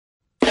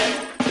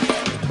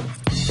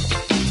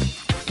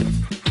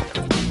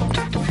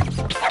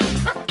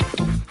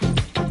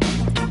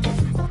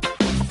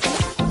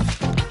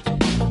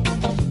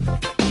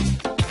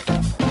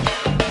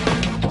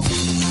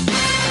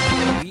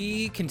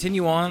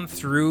continue on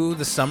through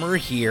the summer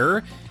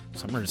here.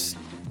 Summer's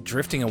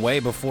drifting away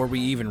before we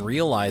even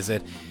realize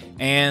it.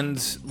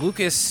 And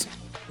Lucas,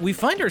 we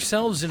find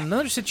ourselves in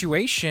another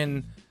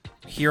situation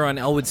here on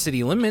Elwood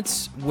City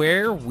Limits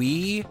where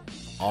we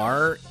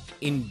are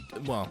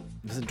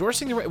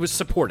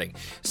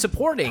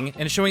supporting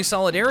and showing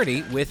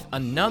solidarity with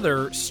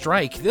another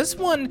strike. This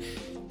one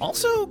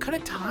also kind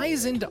of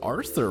ties into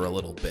Arthur a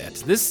little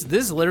bit.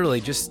 This literally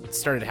just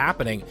started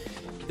happening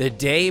the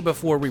day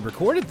before we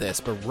recorded this,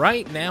 but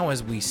right now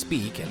as we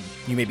speak, and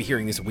you may be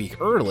hearing this a week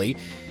later,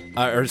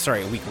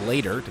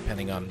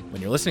 depending on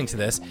when you're listening to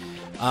this,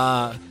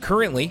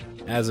 currently,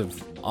 as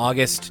of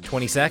August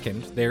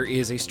 22nd, there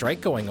is a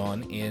strike going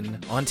on in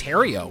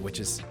Ontario, which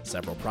is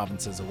several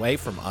provinces away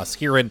from us.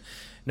 Here in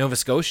Nova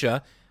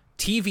Scotia,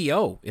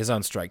 TVO is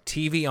on strike.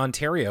 TV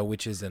Ontario,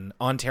 which is an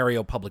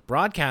Ontario public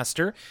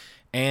broadcaster,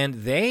 and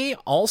they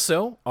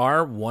also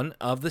are one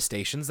of the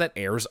stations that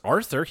airs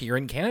Arthur here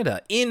in Canada.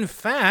 In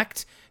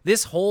fact,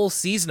 this whole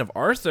season of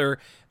Arthur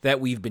that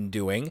we've been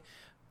doing,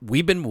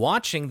 we've been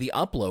watching the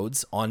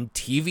uploads on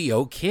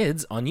TVO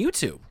Kids on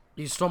YouTube.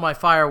 You stole my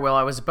fire, Will.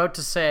 I was about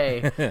to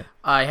say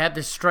I had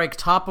this strike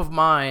top of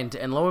mind,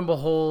 and lo and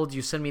behold,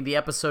 you sent me the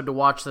episode to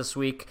watch this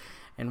week.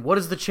 And what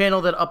is the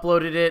channel that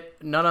uploaded it?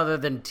 None other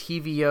than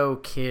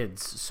TVO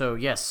Kids. So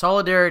yes,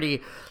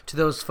 solidarity to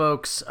those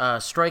folks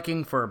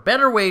striking for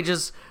better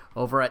wages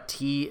over at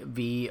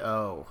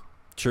TVO.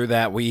 True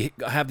that. We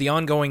have the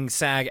ongoing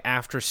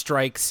SAG-AFTRA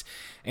strikes,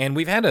 and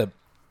we've had a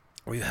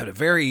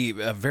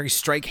very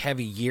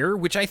strike-heavy year,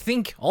 which I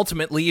think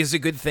ultimately is a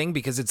good thing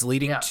because it's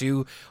leading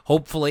to,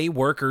 hopefully,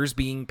 workers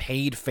being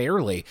paid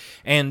fairly.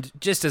 And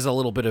just as a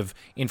little bit of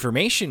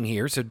information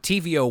here, so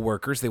TVO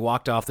workers, they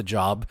walked off the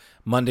job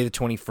Monday the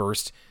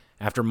 21st.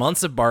 After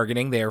months of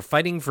bargaining, they are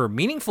fighting for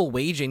meaningful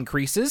wage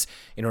increases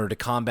in order to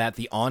combat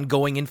the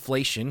ongoing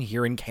inflation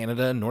here in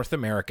Canada and North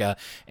America,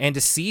 and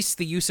to cease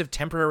the use of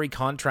temporary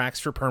contracts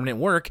for permanent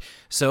work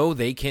so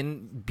they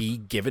can be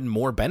given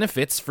more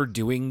benefits for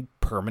doing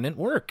permanent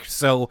work.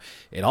 So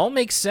it all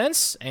makes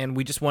sense, and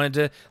we just wanted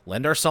to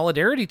lend our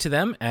solidarity to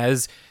them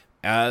as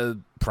a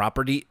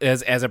property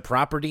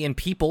and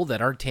people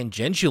that are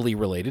tangentially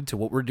related to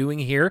what we're doing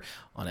here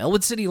on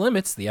Elwood City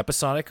Limits, the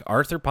episodic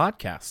Arthur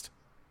podcast.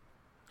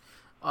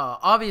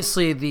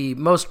 Obviously, the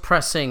most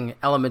pressing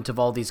element of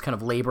all these kind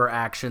of labor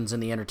actions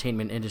in the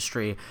entertainment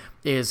industry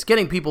is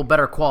getting people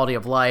better quality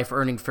of life,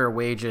 earning fair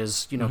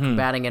wages,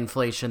 combating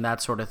inflation,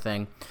 that sort of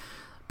thing.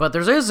 But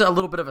there is a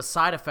little bit of a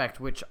side effect,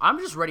 which I'm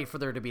just ready for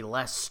there to be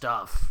less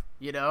stuff,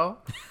 Maybe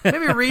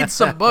read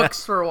some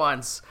books for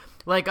once.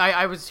 Like,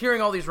 I was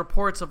hearing all these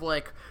reports of,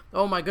 like,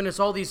 oh my goodness,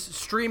 all these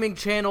streaming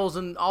channels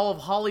and all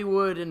of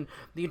Hollywood and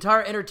the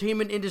entire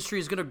entertainment industry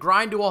is going to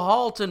grind to a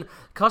halt, and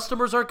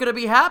customers aren't going to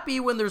be happy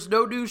when there's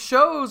no new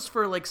shows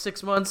for, like,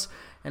 6 months.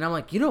 And I'm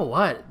like, you know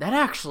what? That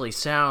actually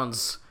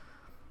sounds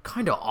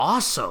kind of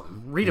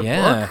awesome. Read a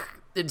book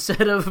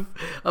instead of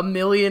a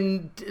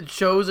million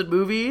shows and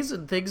movies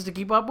and things to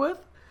keep up with.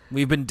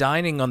 We've been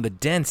dining on the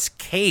dense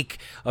cake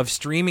of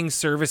streaming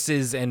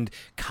services and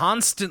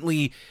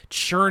constantly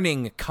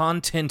churning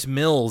content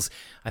mills.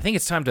 I think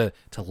it's time to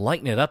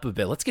lighten it up a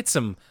bit. Let's get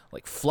some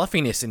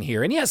fluffiness in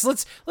here. And yes,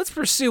 let's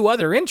pursue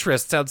other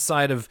interests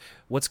outside of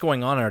what's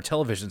going on our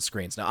television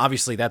screens. Now,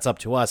 obviously, that's up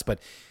to us, but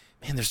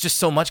man, there's just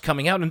so much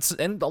coming out,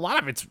 and a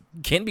lot of it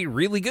can be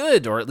really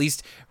good, or at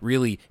least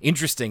really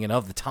interesting and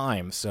of the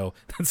time. So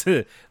that's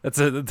a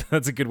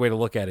good way to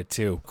look at it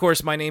too. Of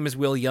course, my name is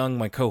Will Young.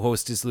 My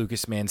co-host is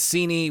Lucas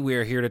Mancini. We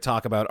are here to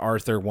talk about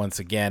Arthur once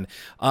again.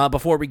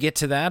 Before we get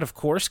to that, of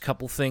course, a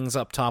couple things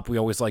up top we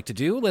always like to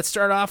do. Let's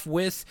start off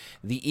with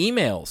the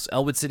emails,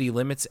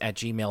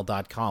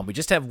 elwoodcitylimits@gmail.com. We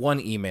just have one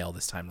email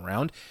this time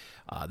around.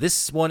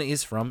 This one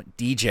is from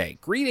DJ.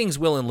 Greetings,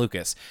 Will and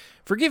Lucas.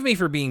 Forgive me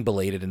for being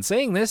belated in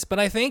saying this, but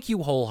I thank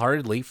you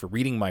wholeheartedly for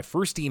reading my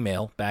first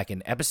email back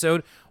in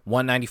episode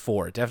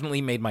 194. It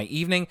definitely made my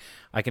evening.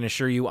 I can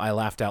assure you I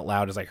laughed out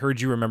loud as I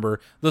heard you remember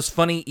those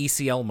funny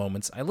ECL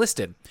moments I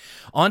listed.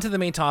 On to the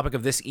main topic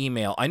of this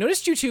email. I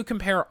noticed you two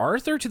compare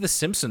Arthur to The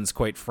Simpsons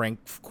quite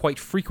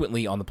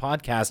frequently on the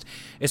podcast,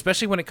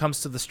 especially when it comes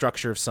to the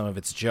structure of some of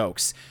its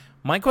jokes.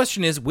 My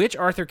question is, which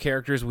Arthur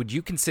characters would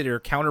you consider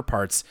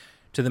counterparts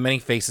to the many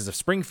faces of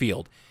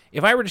Springfield?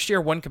 If I were to share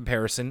one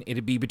comparison,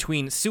 it'd be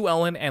between Sue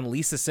Ellen and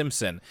Lisa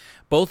Simpson.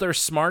 Both are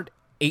smart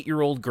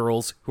 8-year-old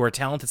girls who are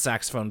talented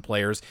saxophone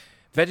players,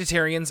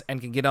 vegetarians,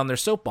 and can get on their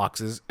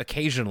soapboxes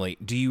occasionally.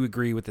 Do you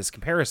agree with this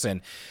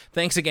comparison?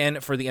 Thanks again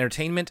for the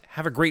entertainment.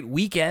 Have a great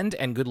weekend,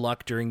 and good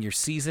luck during your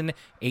season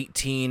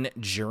 18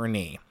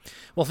 journey.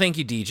 Well, thank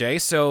you, DJ.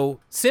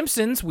 So,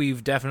 Simpsons,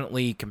 we've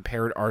definitely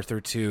compared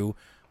Arthur to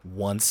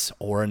once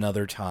or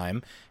another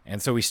time.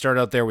 And so we start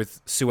out there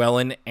with Sue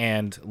Ellen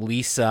and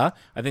Lisa.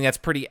 I think that's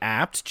pretty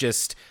apt.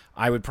 Just,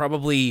 I would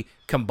probably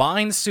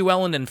combine Sue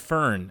Ellen and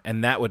Fern,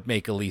 and that would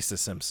make a Lisa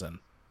Simpson.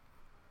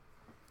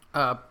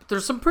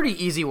 There's some pretty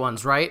easy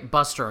ones, right?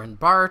 Buster and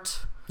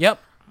Bart.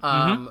 Yep.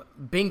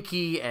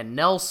 Binky and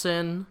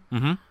Nelson.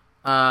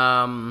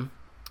 Arthur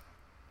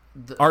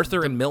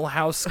and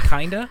Milhouse,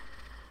 kinda?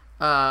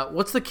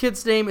 What's the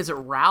kid's name? Is it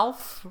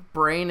Ralph?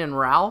 Brain and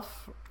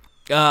Ralph?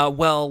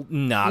 Well,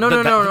 nah,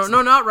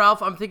 No, not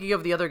Ralph. I'm thinking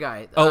of the other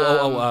guy.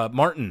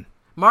 Martin.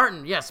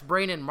 Martin, yes,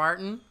 Brain and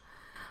Martin.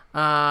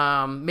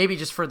 Maybe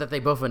just for that they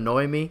both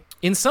annoy me.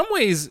 In some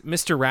ways,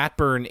 Mr.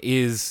 Ratburn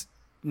is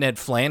Ned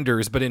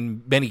Flanders, but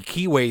in many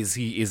key ways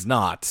he is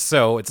not.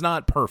 So it's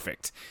not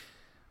perfect.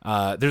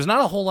 There's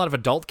not a whole lot of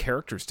adult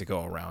characters to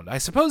go around. I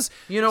suppose.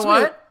 You know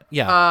what?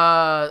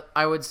 Yeah.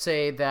 I would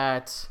say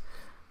that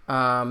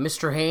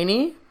Mr.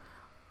 Haney,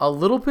 a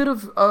little bit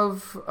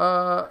of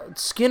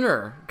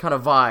Skinner kind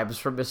of vibes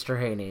from Mr.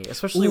 Haney,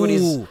 especially when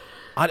he's.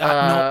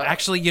 No,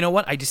 actually, you know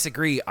what? I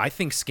disagree. I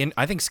think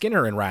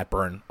Skinner and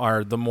Ratburn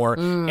are the more,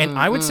 and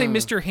I would say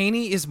Mr.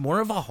 Haney is more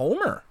of a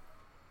Homer.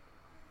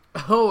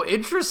 Oh,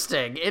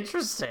 interesting.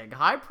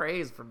 High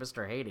praise for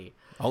Mr. Haney.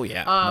 Oh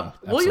yeah.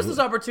 We'll use this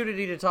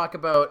opportunity to talk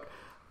about.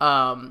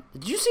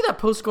 Did you see that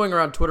post going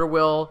around Twitter,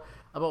 Will,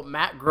 about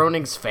Matt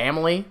Groening's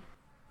family?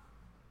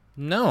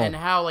 No. And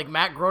how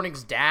Matt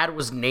Groening's dad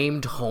was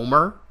named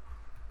Homer.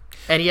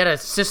 And he had a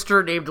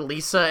sister named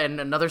Lisa and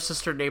another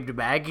sister named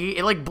Maggie.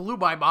 It blew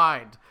my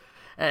mind.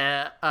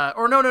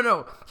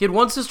 No. He had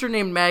one sister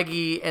named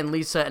Maggie and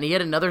Lisa, and he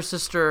had another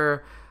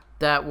sister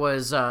that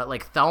was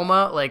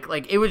Thelma.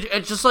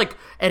 It's just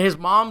and his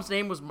mom's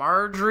name was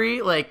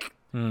Marjorie.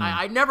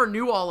 I never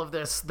knew all of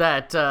this,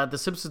 that the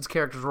Simpsons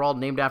characters were all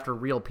named after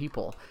real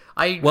people.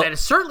 And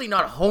certainly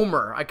not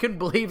Homer. I couldn't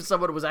believe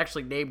someone was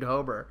actually named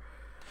Homer.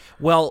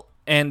 Well,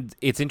 and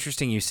it's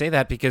interesting you say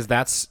that because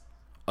that's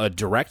a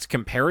direct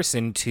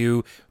comparison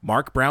to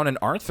Mark Brown and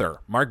Arthur.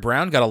 Mark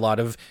Brown got a lot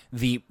of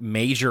the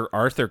major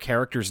Arthur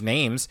characters'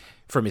 names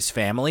from his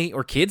family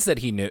or kids that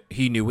he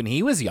knew when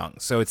he was young.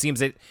 So it seems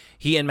that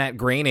he and Matt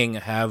Groening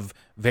have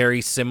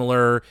very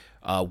similar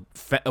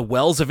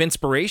wells of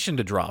inspiration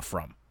to draw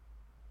from.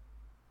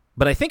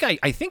 But I think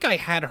I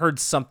had heard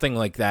something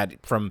like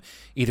that from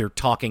either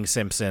Talking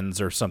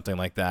Simpsons or something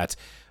like that.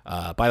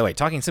 By the way,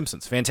 Talking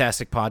Simpsons,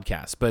 fantastic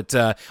podcast. But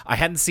I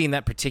hadn't seen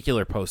that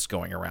particular post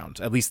going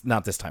around, at least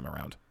not this time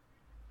around.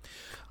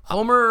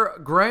 Homer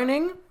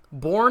Groening,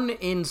 born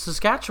in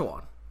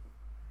Saskatchewan.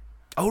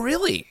 Oh,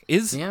 really?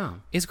 Is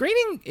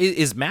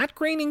Matt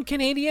Groening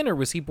Canadian, or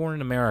was he born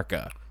in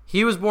America?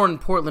 He was born in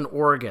Portland,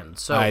 Oregon.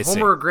 So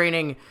Homer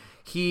Groening,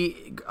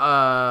 he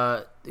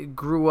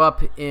grew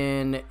up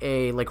in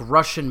a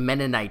Russian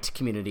Mennonite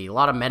community. A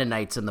lot of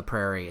Mennonites in the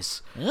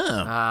prairies.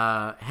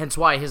 Yeah. Hence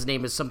why his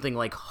name is something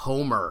like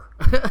Homer.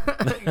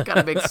 Kind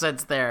of makes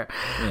sense there.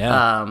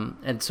 Yeah.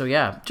 And so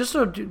just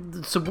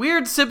some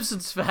weird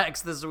Simpsons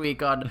facts this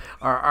week on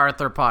our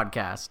Arthur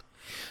podcast.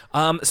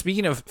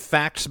 Speaking of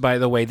facts, by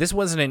the way, this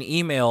wasn't an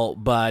email,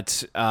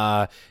 but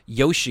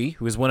Yoshi,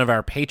 who is one of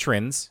our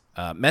patrons,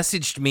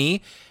 messaged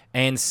me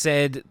and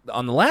said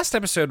on the last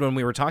episode when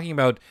we were talking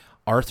about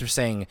Arthur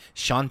saying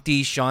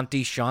 "Shanti,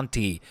 Shanti,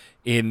 Shanti"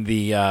 in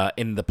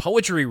the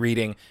poetry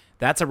reading,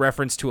 that's a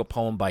reference to a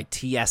poem by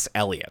T.S.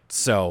 Eliot.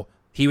 So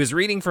he was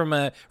reading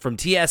from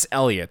T.S.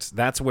 Eliot.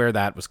 That's where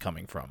that was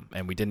coming from,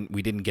 and we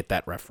didn't get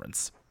that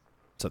reference.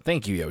 So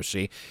thank you,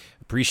 Yoshi.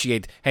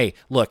 Appreciate. Hey,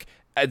 look.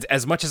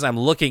 As much as I'm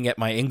looking at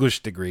my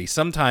English degree,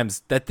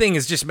 sometimes that thing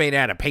is just made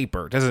out of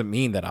paper. It doesn't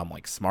mean that I'm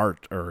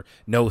smart or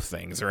know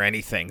things or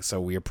anything.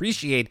 So we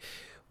appreciate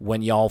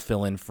when y'all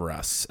fill in for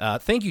us.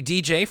 Thank you,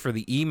 DJ, for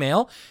the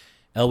email.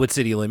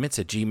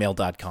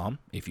 ElwoodCityLimits@gmail.com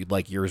if you'd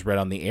like yours read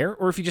on the air,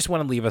 or if you just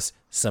want to leave us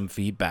some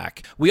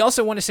feedback. We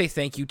also want to say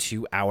thank you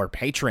to our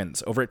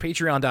patrons over at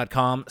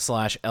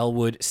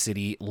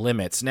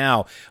patreon.com/ElwoodCityLimits.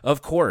 Now,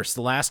 of course,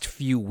 the last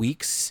few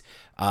weeks,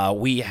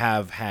 we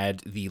have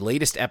had the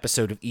latest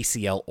episode of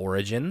ECL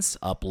Origins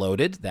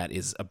uploaded. That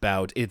is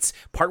it's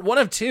part 1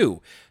 of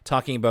 2,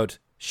 talking about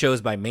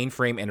shows by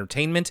Mainframe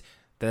Entertainment.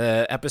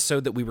 The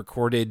episode that we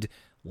recorded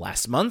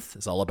last month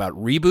is all about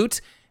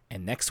Reboot.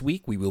 And next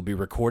week, we will be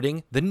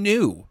recording the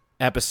new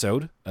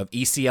episode of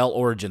ECL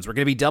Origins. We're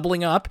going to be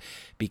doubling up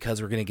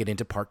because we're going to get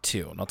into part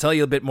 2. And I'll tell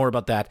you a bit more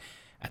about that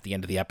at the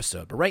end of the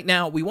episode. But right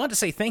now, we want to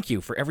say thank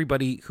you for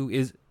everybody who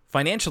is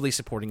financially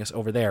supporting us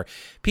over there.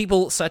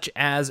 People such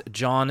as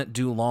John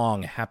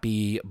Dulong.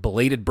 Happy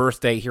belated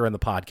birthday here on the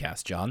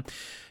podcast, John.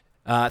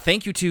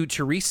 Thank you to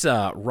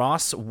Teresa,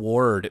 Ross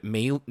Ward,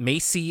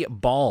 Macy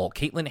Ball,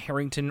 Caitlin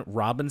Harrington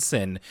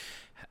Robinson.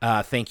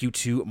 Thank you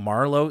to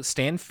Marlo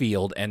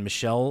Stanfield and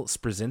Michelle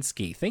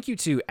Sprzinski. Thank you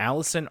to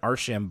Allison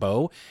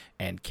Archambault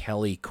and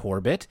Kelly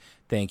Corbett.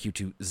 Thank you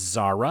to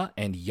Zara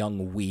and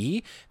Young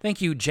Wee.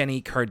 Thank you,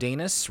 Jenny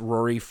Cardenas,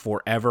 Rory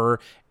Forever,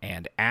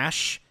 and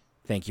Ash.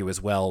 Thank you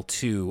as well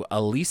to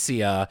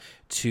Alicia,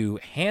 to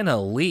Hannah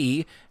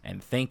Lee,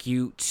 and thank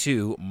you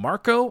to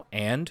Marco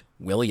and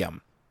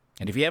William.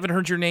 And if you haven't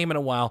heard your name in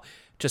a while,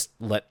 just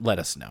let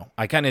us know.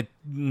 I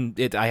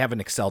have an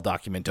Excel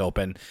document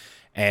open,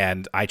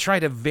 and I try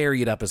to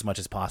vary it up as much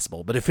as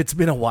possible. But if it's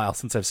been a while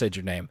since I've said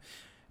your name,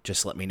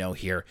 just let me know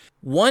here.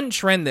 One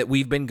trend that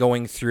we've been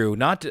going through,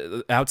 not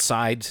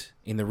outside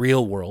in the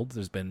real world,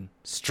 there's been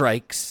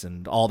strikes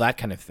and all that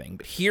kind of thing.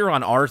 But here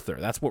on Arthur,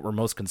 that's what we're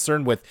most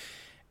concerned with.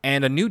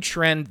 And a new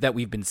trend that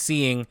we've been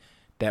seeing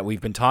that we've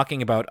been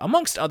talking about,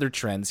 amongst other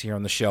trends here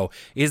on the show,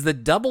 is the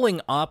doubling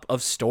up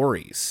of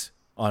stories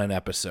on an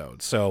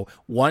episode. So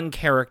one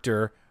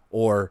character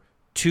or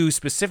two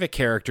specific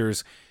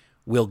characters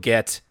will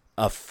get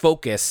a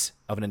focus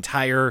of an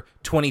entire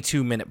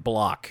 22-minute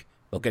block.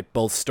 They'll get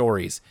both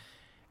stories.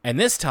 And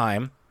this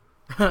time,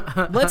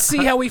 let's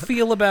see how we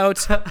feel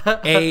about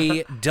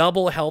a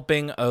double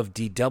helping of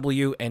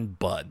DW and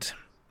Bud.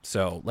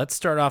 So let's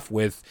start off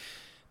with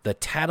the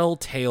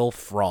Tattletale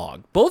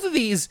Frog. Both of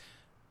these,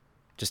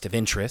 just of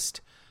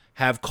interest,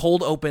 have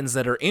cold opens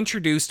that are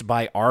introduced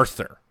by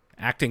Arthur,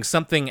 acting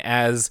something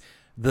as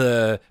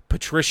the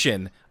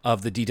patrician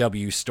of the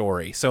DW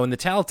story. So in the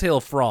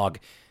Tattletale Frog,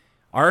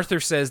 Arthur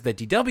says that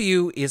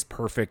DW is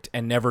perfect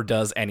and never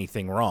does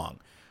anything wrong.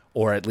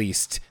 Or at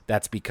least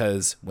that's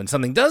because when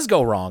something does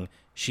go wrong,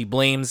 she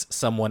blames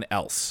someone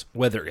else,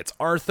 whether it's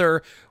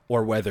Arthur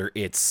or whether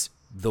it's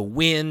the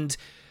wind.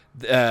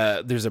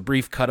 There's a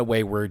brief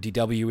cutaway where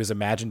DW is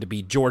imagined to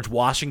be George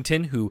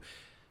Washington, who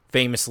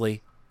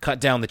famously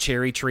cut down the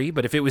cherry tree.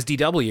 But if it was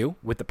DW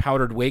with the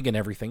powdered wig and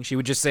everything, she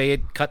would just say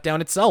it cut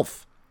down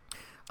itself.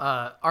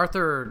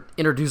 Arthur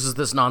introduces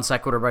this non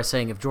sequitur by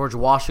saying if George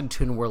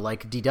Washington were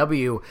like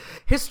DW,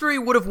 history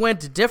would have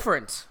went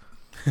different.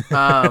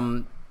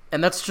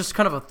 And that's just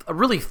kind of a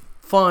really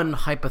fun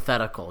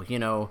hypothetical. You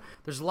know,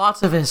 there's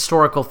lots of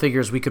historical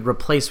figures we could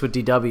replace with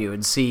DW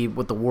and see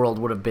what the world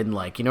would have been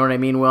like. You know what I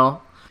mean,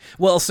 Will?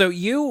 Well, so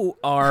you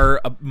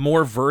are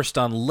more versed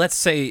on, let's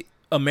say,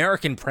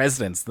 American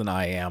presidents than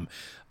I am.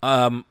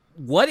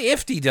 What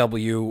if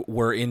DW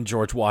were in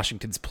George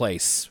Washington's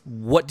place?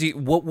 What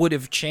would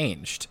have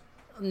changed?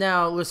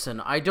 Now, listen,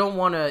 I don't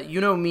want to, you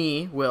know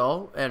me,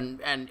 Will, and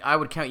I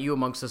would count you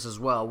amongst this as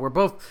well. We're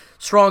both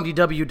strong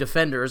DW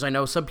defenders. I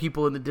know some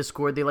people in the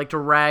Discord, they like to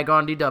rag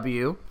on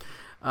DW.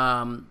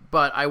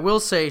 But I will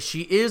say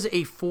she is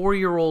a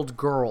 4-year-old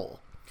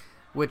girl,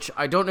 which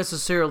I don't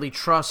necessarily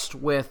trust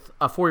with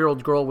a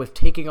 4-year-old girl with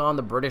taking on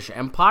the British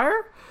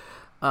Empire.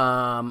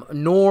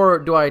 Nor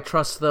do I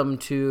trust them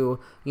to,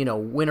 you know,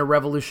 win a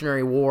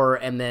revolutionary war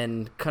and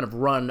then kind of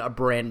run a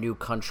brand new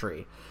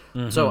country.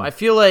 Mm-hmm. So I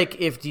feel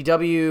like if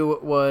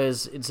DW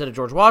was instead of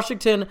George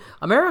Washington,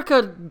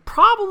 America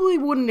probably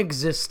wouldn't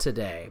exist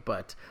today.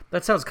 But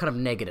that sounds kind of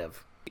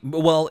negative.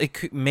 Well,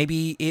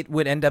 maybe it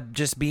would end up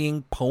just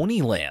being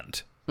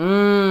Ponyland.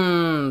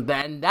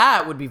 Then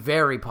that would be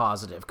very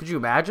positive. Could you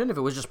imagine if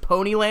it was just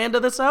Ponyland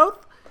of the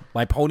South?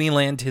 My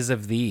Ponyland 'tis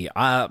of thee.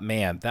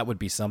 Man, that would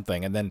be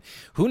something. And then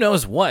who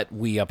knows what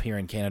we up here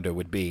in Canada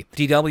would be.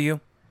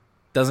 DW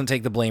doesn't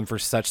take the blame for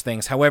such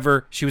things.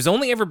 However, she was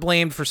only ever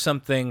blamed for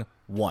something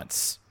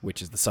once,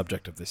 which is the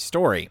subject of this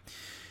story.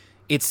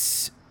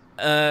 It's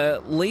a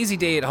lazy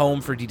day at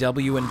home for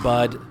DW and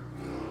Bud.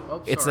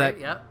 Oh, it's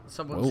sorry. Yeah,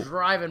 someone's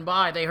driving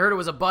by. They heard it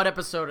was a Bud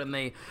episode and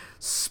they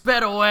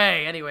sped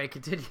away. Anyway,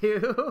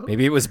 continue.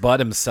 Maybe it was Bud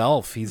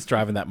himself. He's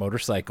driving that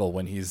motorcycle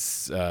when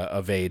he's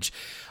of age.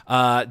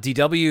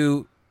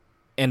 DW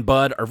and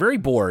Bud are very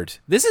bored.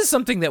 This is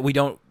something that we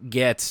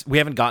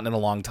haven't gotten in a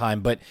long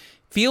time, but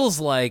feels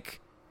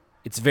like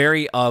it's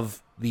very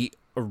of the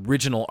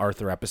original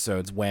Arthur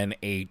episodes when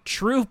a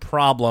true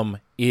problem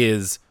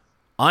is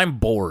I'm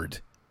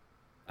bored.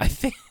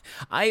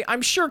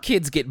 I'm sure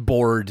kids get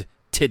bored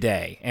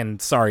today.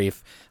 And sorry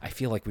if I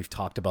feel like we've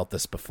talked about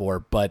this before,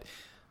 but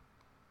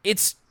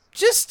it's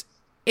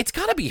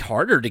got to be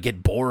harder to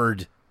get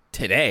bored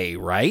today,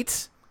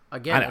 right?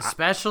 Again,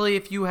 especially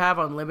if you have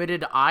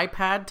unlimited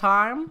iPad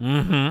time.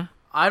 Mm-hmm.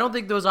 I don't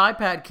think those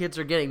iPad kids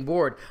are getting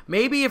bored.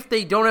 Maybe if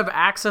they don't have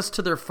access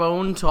to their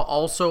phone to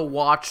also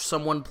watch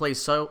someone play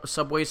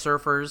Subway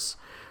Surfers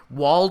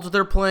while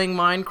they're playing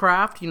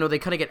Minecraft, you know, they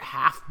kind of get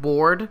half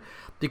bored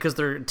because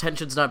their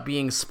attention's not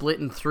being split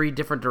in 3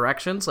 different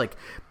directions. Like,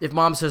 if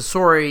mom says,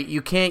 sorry,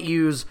 you can't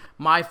use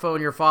my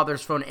phone, your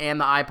father's phone, and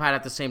the iPad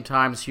at the same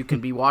time, so you can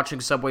be watching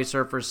Subway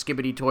Surfers,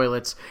 Skibbity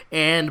Toilets,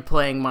 and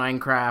playing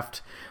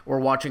Minecraft, or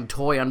watching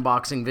toy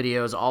unboxing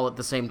videos all at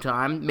the same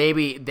time.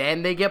 Maybe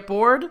then they get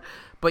bored.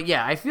 But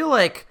yeah, I feel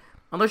like,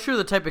 unless you're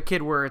the type of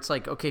kid where it's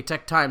like, okay,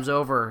 tech time's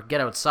over,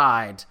 get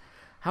outside,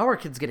 how are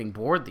kids getting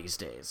bored these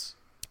days?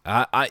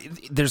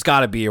 There's got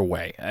to be a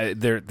way.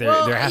 There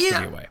has to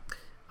be a way.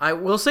 I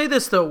will say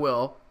this, though,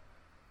 Will.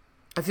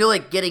 I feel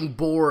like getting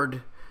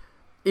bored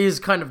is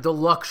kind of the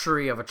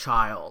luxury of a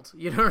child.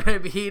 You know what I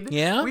mean?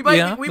 Yeah, we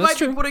might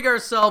be putting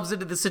ourselves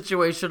into the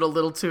situation a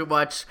little too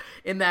much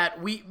in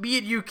that me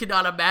and you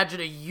cannot imagine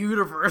a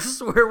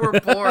universe where we're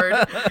bored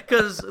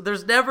because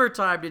there's never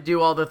time to do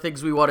all the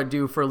things we want to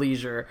do for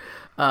leisure,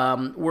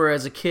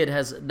 whereas a kid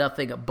has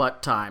nothing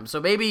but time.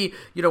 So maybe,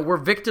 you know, we're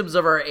victims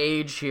of our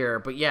age here.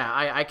 But yeah,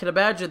 I can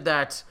imagine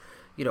that,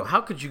 you know, how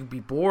could you be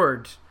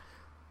bored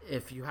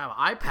if you have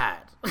an iPad?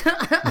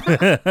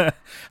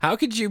 How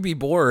could you be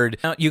bored?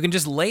 You can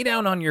just lay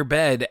down on your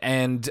bed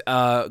and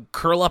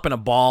curl up in a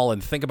ball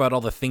and think about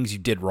all the things you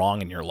did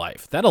wrong in your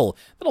life. That'll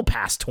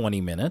pass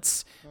 20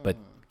 minutes. But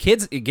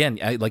Kids, again,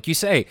 like you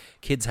say,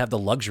 kids have the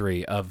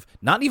luxury of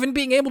not even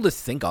being able to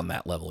think on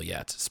that level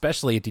yet,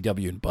 especially at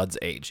DW and Bud's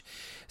age.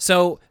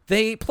 So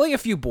they play a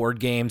few board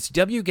games.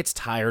 DW gets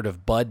tired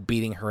of Bud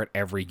beating her at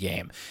every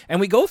game.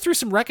 And we go through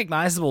some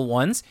recognizable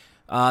ones.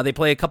 They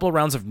play a couple of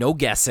rounds of no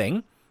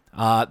guessing.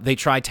 They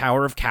try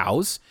Tower of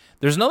Cows.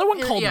 There's another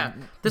one called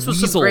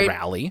Weasel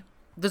Rally.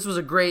 This was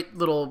a great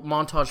little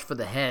montage for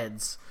the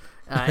heads.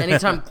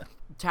 Anytime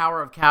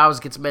Tower of Cows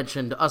gets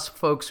mentioned, us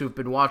folks who've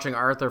been watching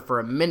Arthur for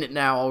a minute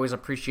now always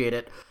appreciate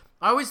it.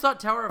 I always thought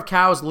Tower of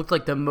Cows looked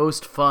like the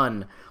most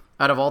fun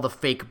out of all the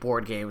fake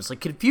board games. Like,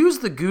 Confuse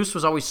the Goose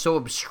was always so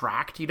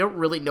abstract, you don't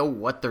really know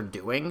what they're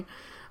doing.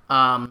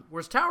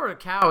 Whereas Tower of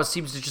Cows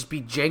seems to just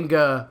be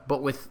Jenga,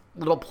 but with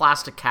little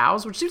plastic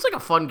cows, which seems like a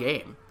fun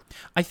game.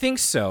 I think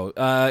so.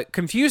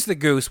 Confuse the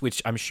Goose,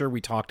 which I'm sure we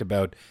talked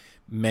about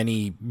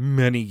many,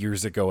 many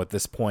years ago at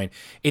this point.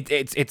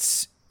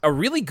 It's a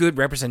really good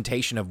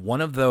representation of one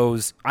of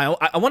those. I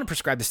want to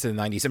prescribe this to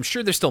the 90s. I'm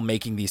sure they're still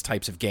making these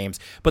types of games,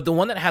 but the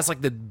one that has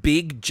like the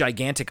big,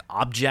 gigantic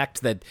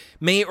object that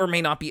may or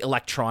may not be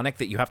electronic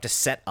that you have to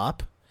set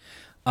up.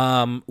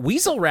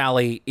 Weasel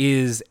Rally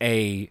is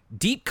a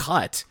deep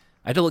cut.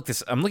 I had to look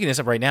this. I'm looking this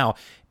up right now.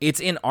 It's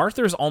in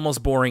Arthur's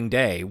Almost Boring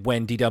Day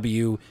when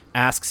DW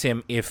asks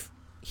him if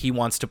he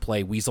wants to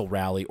play Weasel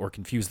Rally or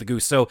Confuse the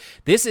Goose. So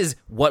this is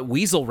what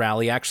Weasel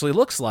Rally actually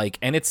looks like,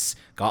 and it's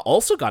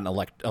also got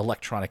an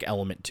electronic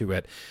element to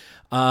it.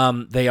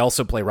 They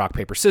also play Rock,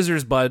 Paper,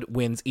 Scissors. Bud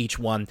wins each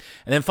one.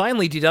 And then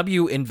finally,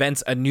 DW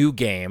invents a new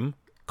game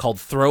called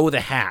Throw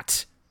the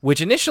Hat,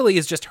 which initially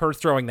is just her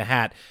throwing the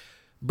hat.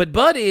 But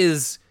Bud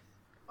is...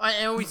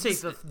 And we say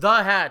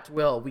the hat,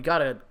 Will, we got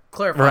to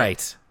clarify.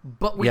 Right.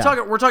 But we're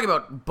talking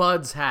about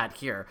Bud's hat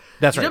here.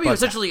 That's right. DW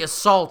essentially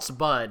assaults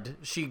Bud.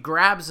 She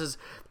grabs his...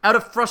 Out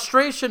of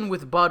frustration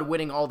with Bud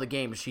winning all the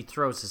games, she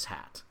throws his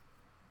hat.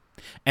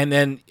 And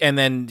then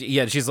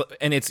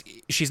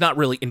she's not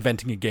really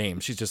inventing a game.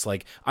 She's just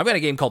like, I've got a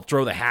game called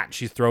Throw the Hat. And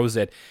she throws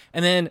it.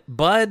 And then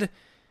Bud,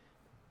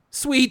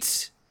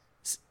 sweet,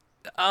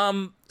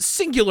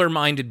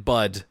 singular-minded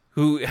Bud,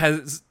 who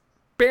has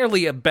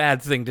barely a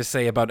bad thing to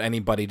say about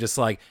anybody, just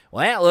like,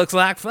 well, that looks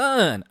like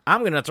fun.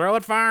 I'm going to throw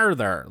it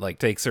farther. Like,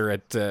 takes her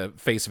at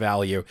face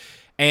value.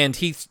 And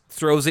he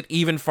throws it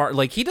even far.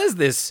 Like, he does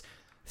this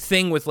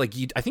thing with, like,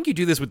 I think you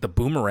do this with the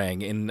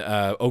boomerang in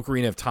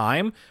Ocarina of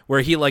Time, where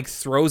he, like,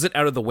 throws it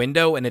out of the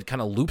window and it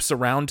kind of loops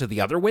around to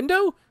the other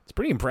window. It's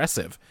pretty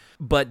impressive.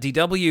 But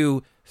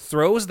DW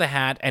throws the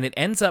hat and it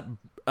ends up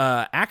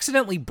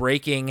accidentally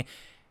breaking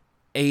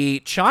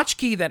a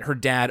tchotchke that her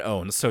dad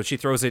owns. So she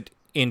throws it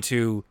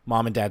into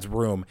Mom and Dad's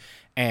room,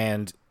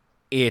 and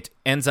it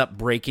ends up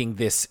breaking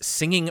this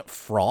singing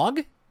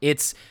frog.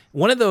 It's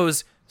one of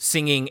those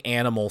singing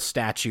animal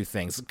statue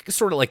things,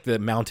 sort of like the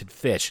mounted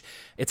fish.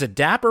 It's a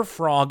dapper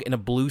frog in a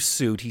blue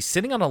suit. He's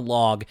sitting on a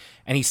log,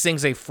 and he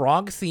sings a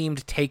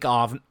frog-themed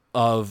takeoff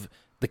of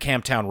the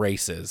Camptown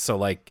races. So,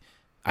 like,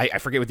 I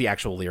forget what the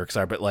actual lyrics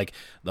are, but, like,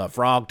 the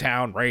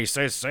Frogtown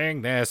races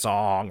sing this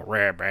song,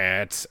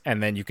 ribbit.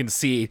 And then you can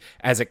see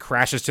as it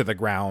crashes to the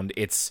ground,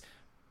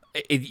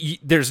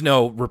 there's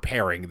no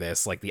repairing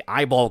this. Like, the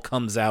eyeball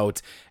comes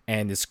out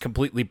and is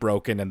completely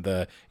broken, and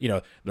the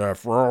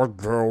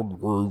frog,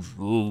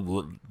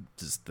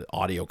 just the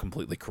audio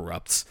completely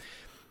corrupts.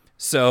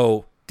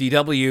 So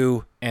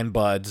DW and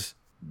Bud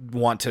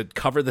want to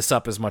cover this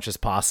up as much as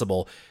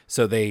possible,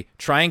 so they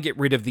try and get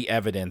rid of the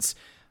evidence.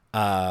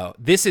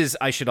 This is,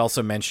 I should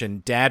also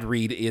mention, Dad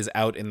Reed is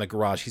out in the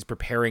garage. He's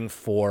preparing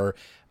for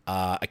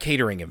a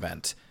catering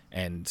event,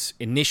 and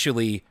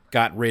initially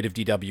got rid of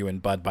DW and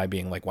Bud by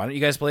being like, why don't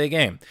you guys play a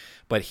game?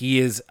 But he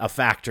is a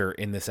factor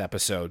in this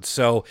episode.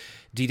 So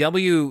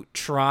DW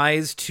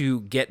tries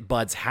to get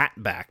Bud's hat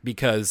back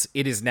because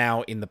it is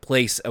now in the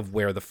place of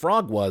where the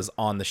frog was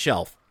on the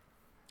shelf.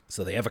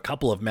 So they have a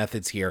couple of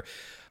methods here.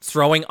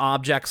 Throwing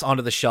objects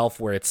onto the shelf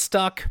where it's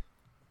stuck.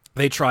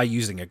 They try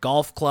using a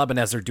golf club, and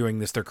as they're doing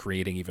this, they're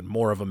creating even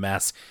more of a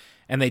mess.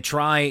 And they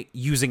try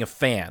using a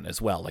fan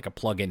as well, like a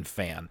plug-in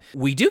fan.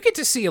 We do get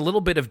to see a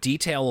little bit of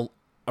detail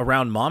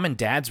around Mom and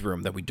Dad's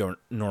room that we don't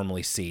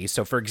normally see.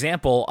 So, for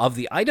example, of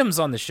the items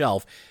on the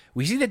shelf,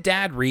 we see that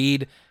Dad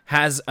Reed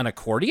has an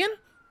accordion,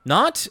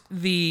 not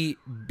the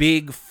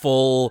big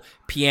full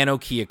piano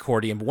key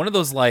accordion, but one of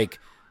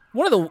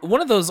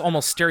those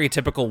almost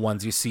stereotypical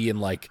ones you see in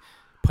like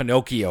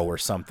Pinocchio or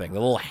something, the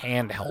little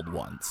handheld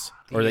ones,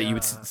 or that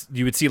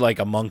you would see like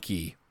a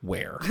monkey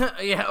wear.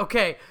 Yeah,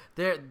 okay.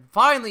 There,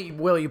 finally,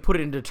 Will, you put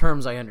it into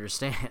terms I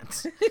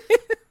understand.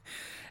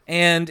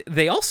 And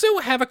they also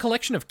have a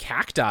collection of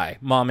cacti,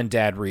 Mom and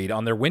Dad Reed,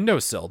 on their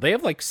windowsill. They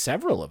have like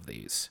several of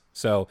these.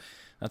 So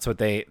that's what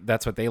they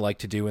like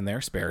to do in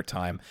their spare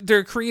time.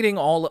 They're creating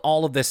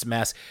all of this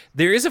mess.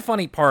 There is a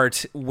funny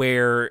part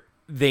where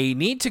they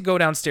need to go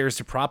downstairs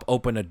to prop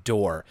open a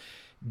door.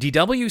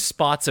 DW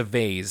spots a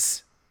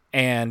vase,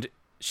 and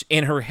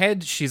in her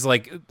head, she's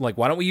like,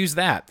 why don't we use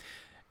that?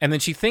 And then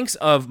she thinks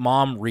of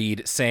Mom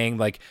Reed saying,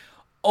 like,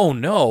 oh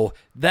no,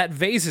 that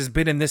vase has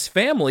been in this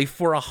family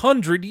for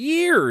 100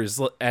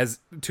 years, as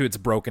to its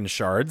broken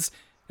shards.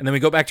 And then we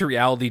go back to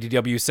reality.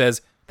 DW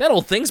says, that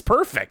old thing's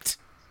perfect.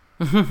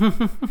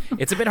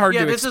 It's a bit hard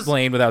to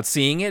explain without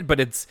seeing it,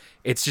 but it's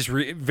just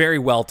very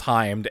well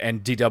timed,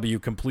 and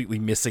DW completely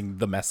missing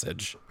the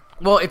message.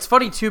 Well, it's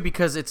funny too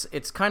because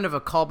it's kind of a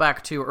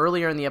callback to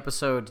earlier in the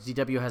episode.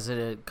 DW has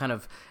a kind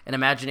of an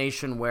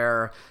imagination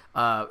where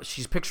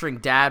she's picturing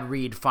Dad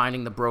Reed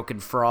finding the broken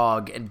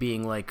frog and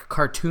being like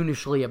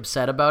cartoonishly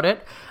upset about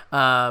it.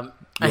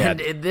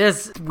 And in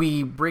this,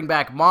 we bring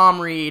back Mom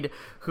Reed,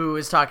 who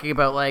is talking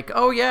about like,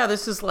 oh yeah,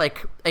 this is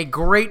like a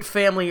great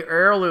family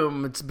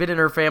heirloom. It's been in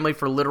her family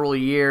for literal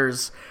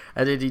years.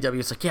 And then DW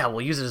is like, yeah,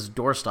 we'll use it as a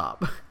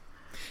doorstop.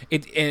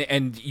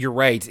 And you're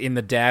right, in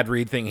the Dad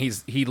Reed thing,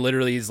 he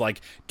literally is like,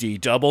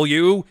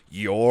 DW,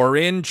 you're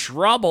in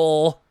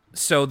trouble.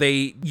 So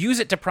they use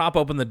it to prop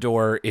open the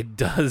door. It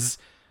does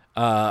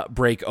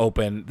break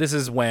open. This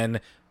is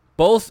when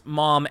both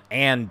Mom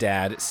and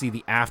Dad see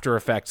the after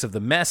effects of the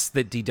mess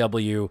that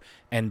DW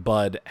and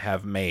Bud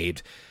have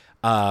made.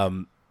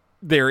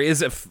 There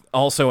is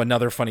also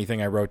another funny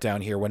thing I wrote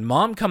down here. When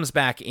Mom comes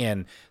back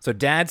in, so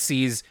Dad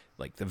sees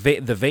like the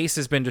vase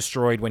has been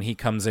destroyed when he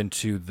comes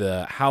into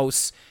the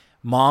house.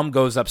 Mom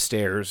goes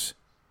upstairs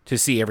to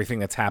see everything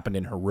that's happened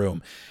in her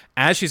room.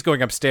 As she's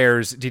going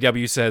upstairs,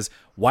 DW says,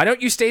 why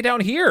don't you stay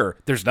down here?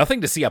 There's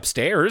nothing to see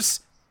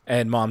upstairs.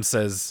 And Mom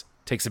says,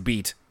 takes a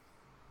beat.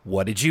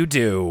 What did you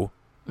do?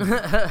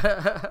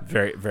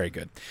 Very, very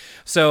good.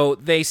 So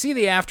they see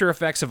the after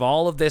effects of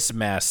all of this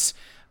mess.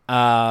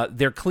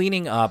 They're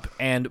cleaning up,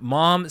 and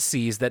Mom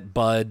sees that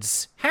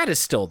Bud's hat is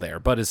still there.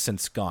 Bud has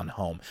since gone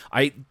home.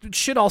 I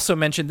should also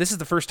mention this is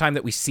the first time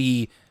that we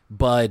see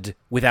Bud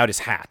without his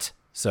hat.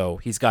 So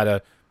he's got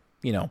a,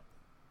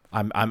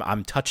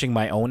 I'm touching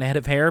my own head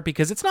of hair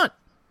because it's not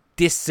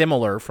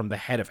dissimilar from the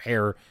head of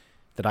hair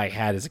that I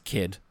had as a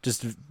kid.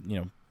 Just,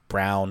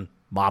 brown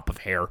mop of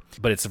hair.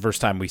 But it's the first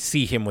time we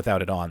see him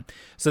without it on.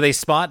 So they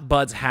spot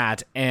Bud's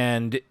hat,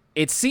 and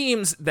it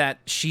seems that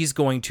she's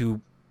going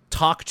to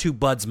talk to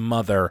Bud's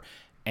mother,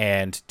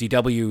 and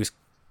DW is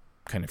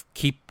kind of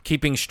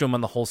keeping Stumm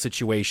on the whole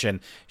situation.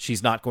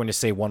 She's not going to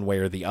say one way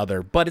or the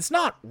other, but it's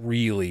not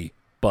really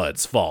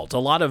Bud's fault. A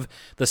lot of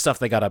the stuff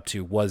they got up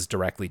to was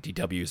directly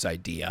DW's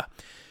idea.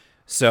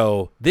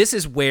 So this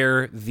is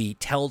where the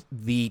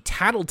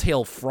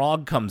Tattletale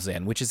Frog comes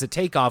in, which is a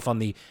takeoff on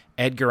the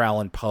Edgar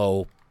Allan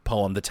Poe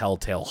poem The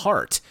Telltale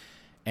Heart.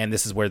 And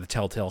this is where the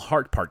Telltale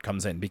Heart part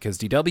comes in, because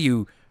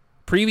DW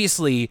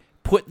previously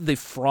put the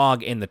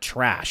frog in the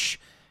trash,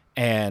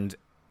 and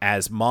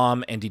as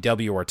Mom and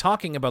DW are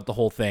talking about the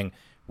whole thing,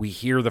 we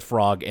hear the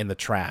frog in the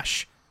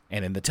trash.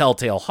 And in the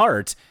Telltale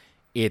Heart,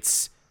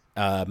 it's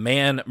a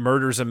man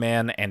murders a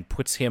man and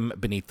puts him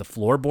beneath the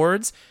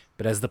floorboards,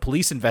 but as the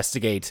police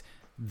investigate,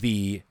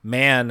 the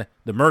man,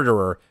 the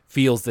murderer,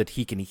 feels that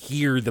he can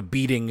hear the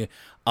beating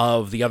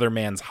of the other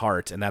man's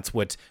heart, and that's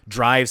what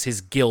drives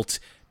his guilt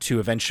to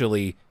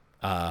eventually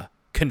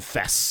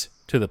confess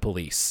to the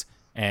police.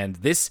 And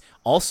this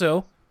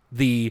also,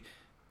 the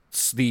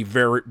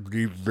very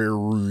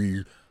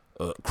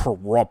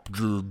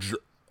corrupted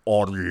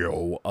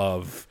audio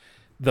of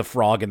the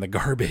frog in the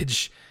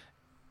garbage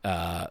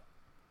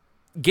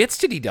gets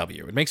to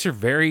DW. It makes her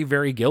very,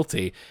 very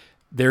guilty.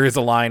 There is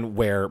a line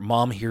where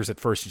Mom hears it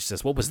first. She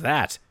says, what was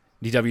that?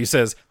 DW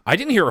says, I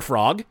didn't hear a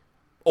frog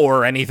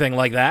or anything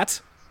like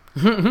that.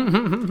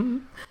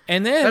 And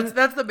then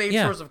that's the main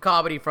source of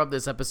comedy from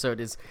this episode,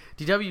 is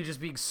DW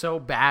just being so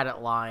bad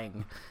at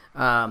lying.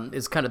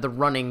 Is kind of the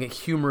running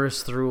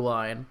humorous through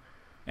line.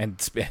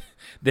 And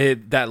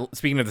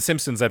speaking of The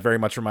Simpsons, that very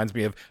much reminds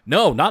me of,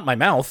 no, not my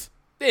mouth,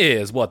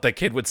 is what the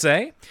kid would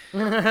say.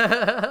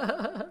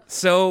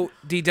 So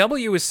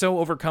DW is so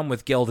overcome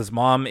with guilt as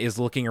Mom is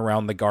looking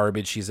around the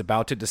garbage. She's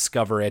about to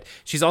discover it.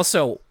 She's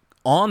also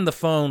on the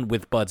phone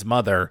with Bud's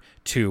mother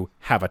to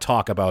have a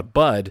talk about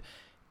Bud.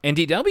 And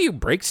DW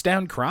breaks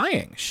down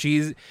crying.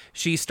 She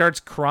starts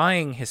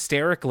crying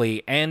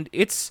hysterically, and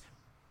it's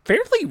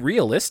fairly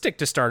realistic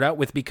to start out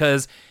with,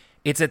 because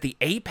it's at the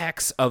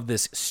apex of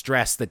this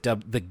stress, that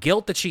the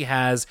guilt that she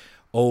has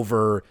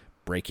over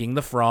breaking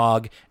the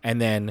frog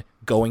and then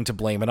going to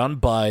blame it on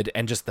Bud,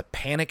 and just the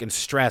panic and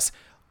stress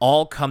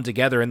all come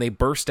together, and they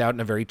burst out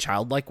in a very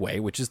childlike way,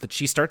 which is that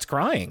she starts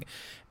crying.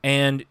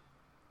 And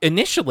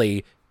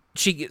initially,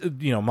 she,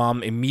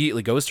 Mom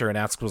immediately goes to her and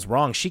asks what's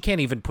wrong. She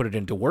can't even put it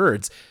into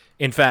words.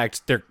 In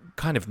fact, they're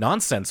kind of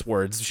nonsense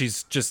words.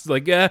 She's just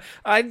like,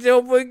 I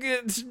don't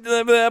forget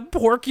the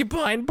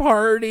porcupine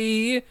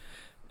party.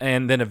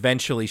 And then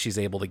eventually she's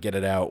able to get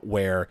it out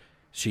where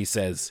she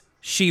says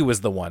she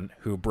was the one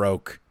who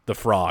broke the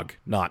frog,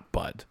 not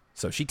Bud.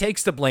 So she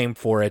takes the blame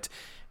for it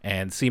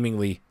and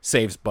seemingly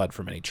saves Bud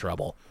from any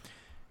trouble.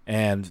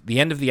 And the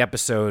end of the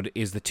episode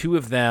is the two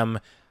of them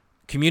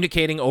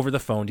communicating over the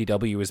phone.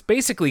 DW is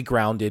basically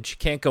grounded. She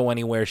can't go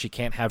anywhere. She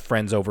can't have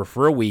friends over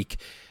for a week,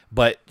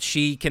 but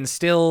she can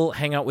still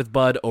hang out with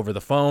Bud over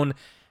the phone,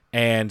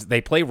 and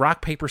they play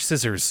rock, paper,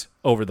 scissors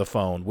over the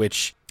phone,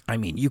 which, I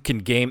mean, you can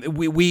game.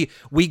 We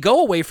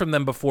go away from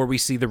them before we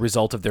see the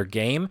result of their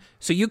game,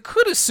 so you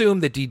could assume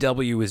that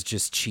DW is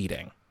just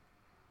cheating.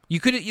 You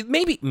could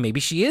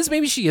maybe she is,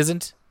 maybe she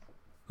isn't.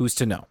 Who's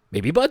to know?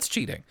 Maybe Bud's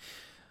cheating.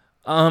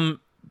 But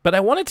I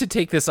wanted to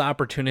take this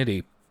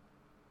opportunity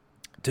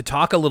to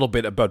talk a little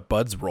bit about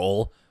Bud's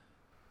role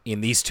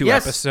in these two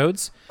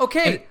episodes.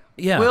 Okay. And,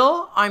 yeah.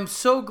 Will, I'm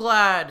so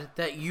glad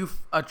that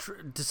you've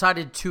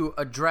decided to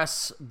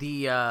address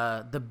the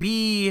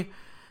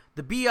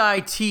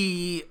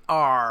BITR,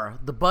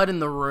 the Bud in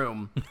the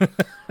room.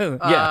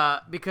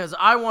 Because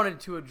I wanted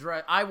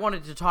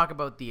to talk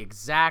about the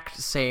exact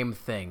same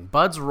thing.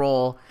 Bud's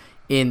role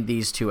in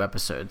these two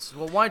episodes.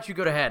 Well, why don't you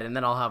go ahead, and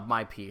then I'll have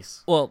my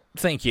piece. Well,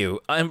 thank you.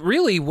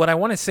 Really, what I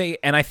want to say,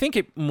 and I think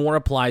it more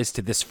applies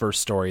to this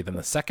first story than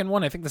the second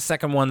one. I think the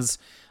second one's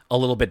a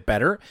little bit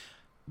better.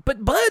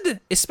 But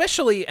Bud,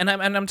 especially, and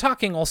I'm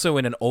talking also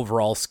in an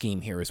overall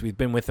scheme here, as we've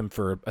been with him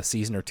for a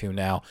season or two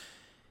now,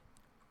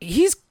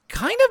 he's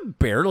kind of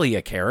barely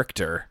a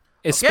character,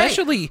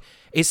 especially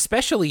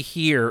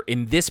here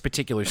in this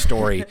particular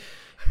story.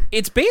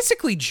 It's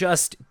basically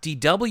just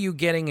DW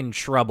getting in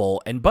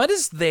trouble, and Bud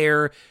is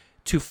there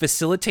to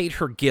facilitate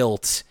her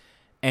guilt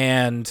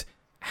and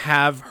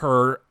have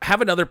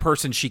another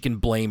person she can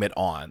blame it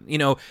on. You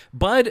know,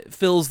 Bud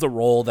fills the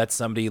role that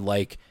somebody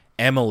like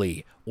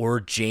Emily or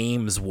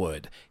James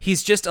would.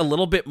 He's just a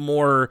little bit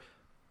more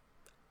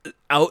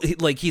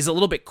like he's a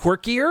little bit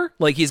quirkier,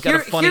 like he's got a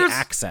funny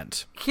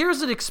accent.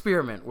 Here's an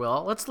experiment,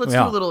 Will. Let's do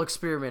a little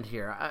experiment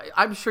here.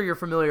 I'm sure you're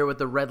familiar with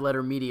the Red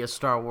Letter Media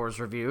Star Wars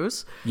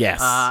reviews.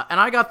 Yes. And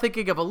I got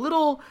thinking of a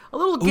little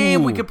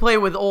game we could play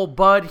with old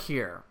Bud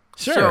here.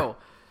 Sure. So,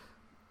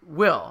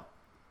 Will,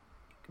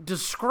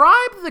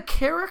 describe the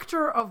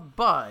character of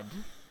Bud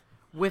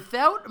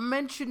without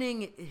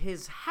mentioning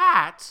his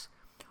hat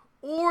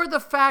or the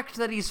fact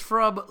that he's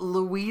from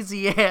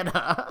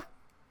Louisiana.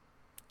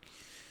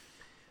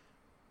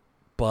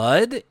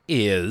 Bud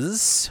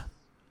is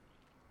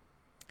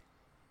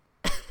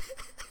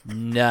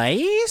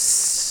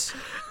nice.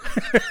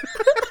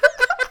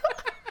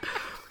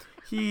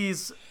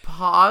 He's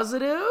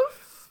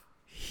positive.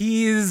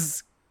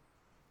 He's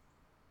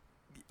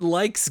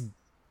likes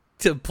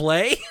to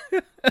play.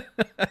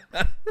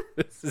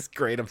 This is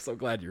great. I'm so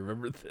glad you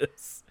remembered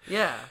this.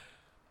 Yeah.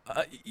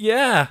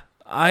 Yeah.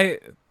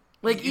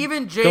 Like,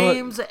 even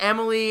James,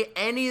 Emily,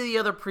 any of the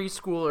other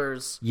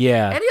preschoolers.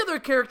 Yeah. Any other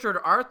character in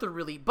Arthur,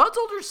 really. Bud's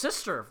older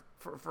sister,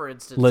 for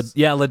instance.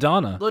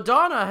 LaDonna.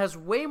 LaDonna has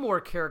way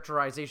more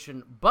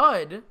characterization.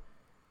 Bud,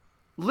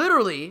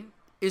 literally,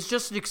 is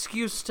just an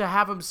excuse to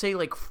have him say,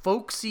 like,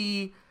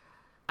 folksy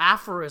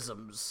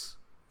aphorisms.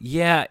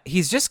 Yeah,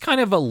 he's just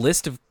kind of a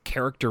list of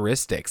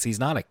characteristics. He's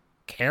not a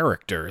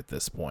character at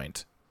this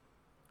point.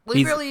 Well,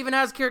 he barely even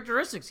has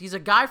characteristics. He's a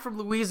guy from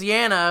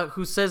Louisiana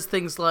who says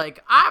things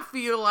like, I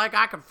feel like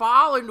I could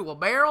fall into a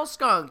barrel of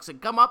skunks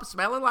and come up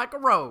smelling like a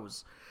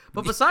rose.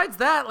 But besides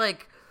that,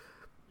 like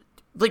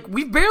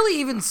we've barely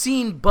even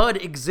seen Bud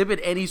exhibit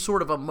any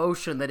sort of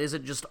emotion that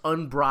isn't just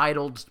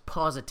unbridled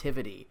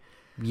positivity.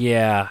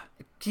 Yeah.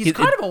 He's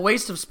kind of a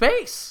waste of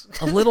space.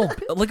 a little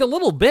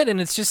bit, and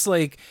it's just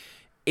like,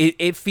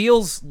 it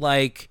feels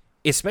like,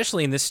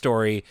 especially in this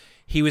story,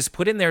 he was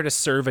put in there to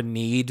serve a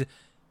need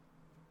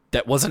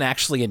that wasn't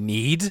actually a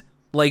need.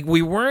 Like,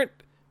 we weren't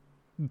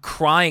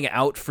crying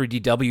out for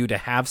DW to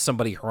have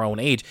somebody her own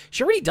age.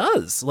 She already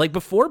does. Like,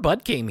 before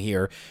Bud came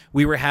here,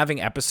 we were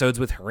having episodes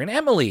with her and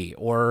Emily,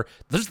 or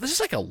there's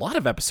like a lot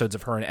of episodes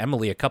of her and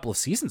Emily a couple of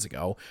seasons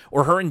ago,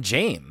 or her and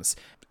James.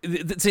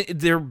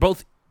 They're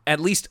both at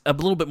least a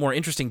little bit more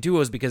interesting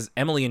duos because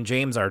Emily and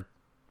James are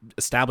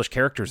established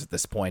characters at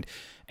this point.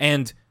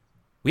 And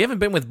we haven't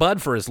been with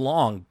Bud for as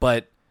long,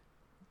 but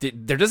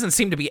there doesn't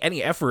seem to be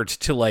any effort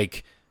to,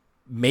 like,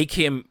 make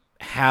him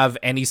have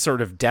any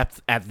sort of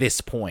depth at this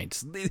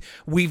point.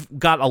 We've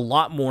got a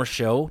lot more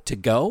show to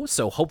go,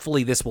 so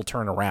hopefully this will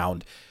turn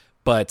around.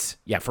 But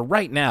yeah, for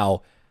right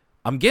now,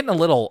 I'm getting a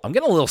little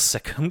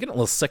sick. I'm getting a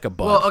little sick of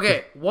Bud. Well,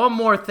 okay, one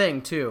more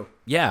thing too.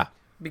 Yeah.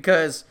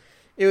 Because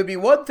it would be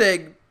one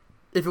thing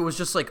if it was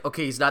just like,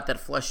 okay, he's not that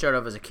fleshed out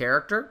of as a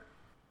character.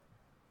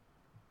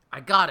 I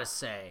gotta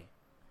say,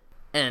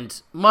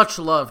 and much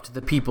love to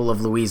the people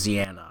of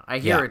Louisiana. I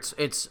hear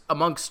it's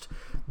amongst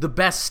the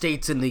best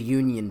states in the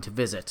union to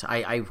visit.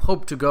 I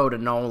hope to go to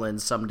Nolan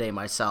someday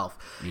myself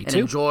and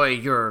enjoy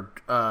your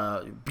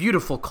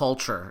beautiful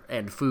culture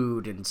and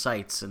food and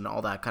sights and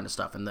all that kind of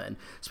stuff, and then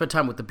spend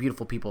time with the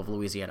beautiful people of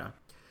Louisiana.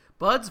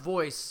 Bud's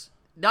voice,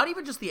 not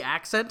even just the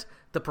accent,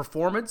 the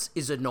performance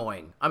is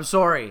annoying. I'm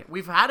sorry.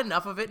 We've had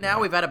enough of it now.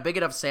 Yeah. We've had a big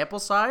enough sample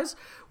size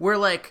where,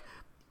 like,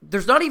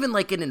 there's not even,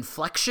 like, an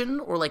inflection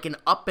or, like, an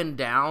up and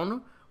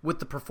down with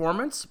the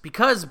performance,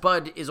 because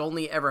Bud is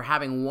only ever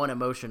having one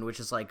emotion, which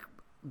is, like,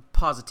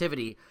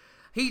 positivity.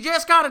 He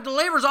just kind of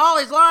delivers all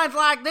his lines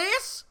like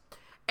this,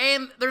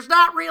 and there's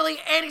not really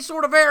any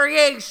sort of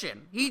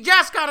variation. He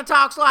just kind of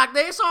talks like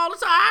this all the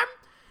time,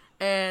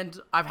 and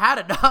I've had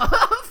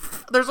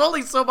enough. There's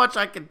only so much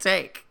I can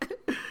take.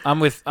 I'm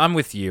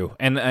with you,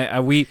 and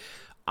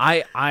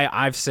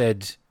I've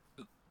said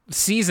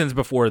seasons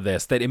before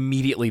this that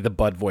immediately the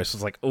Bud voice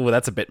was like, oh,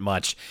 that's a bit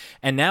much.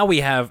 And now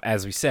we have,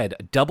 as we said,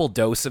 a double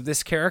dose of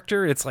this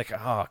character. It's like,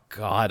 oh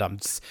God, I'm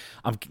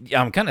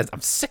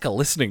sick of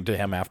listening to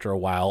him after a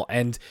while.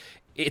 And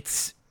I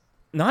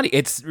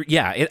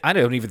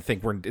don't even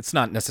think it's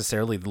not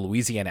necessarily the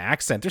Louisiana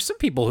accent. There's some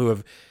people who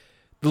have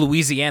the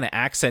Louisiana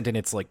accent, and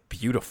it's like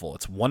beautiful.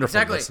 It's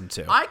wonderful to listen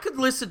to. I could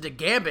listen to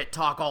Gambit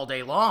talk all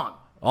day long.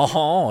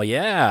 Oh,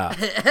 yeah.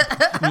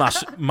 Ma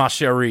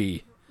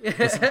chérie.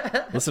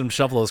 Listen to him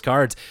shuffle those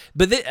cards.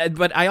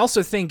 But I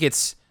also think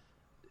it's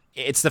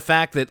the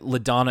fact that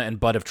LaDonna and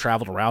Bud have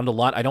traveled around a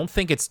lot. I don't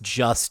think it's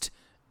just...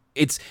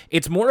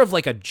 It's more of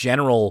like a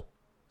general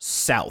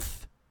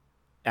South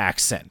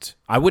accent.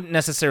 I wouldn't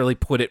necessarily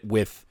put it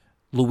with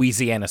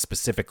Louisiana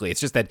specifically.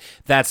 It's just that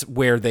that's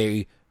where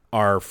they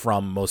are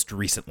from most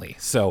recently.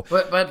 So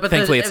but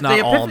thankfully it's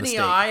not all in the state.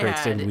 I state of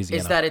had Louisiana.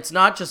 is that it's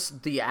not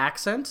just the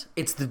accent,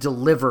 it's the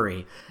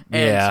delivery.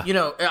 And,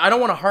 yeah. I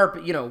don't want to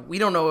harp, we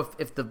don't know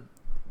if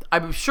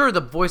I'm sure the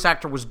voice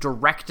actor was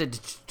directed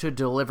to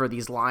deliver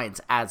these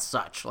lines as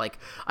such. Like,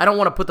 I don't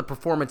want to put the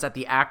performance at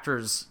the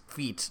actor's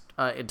feet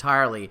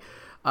entirely.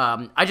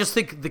 I just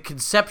think the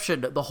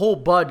conception, the whole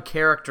Bud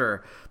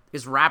character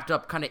is wrapped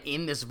up kind of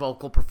in this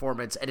vocal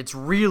performance, and it's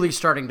really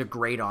starting to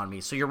grate on me.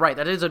 So you're right,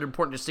 that is an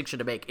important distinction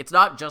to make. It's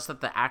not just that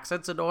the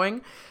accent's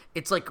annoying,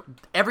 it's like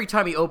every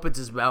time he opens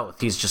his mouth,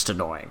 he's just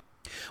annoying.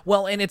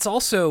 Well, and it's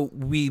also,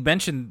 we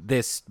mentioned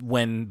this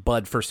when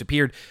Bud first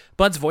appeared,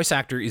 Bud's voice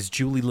actor is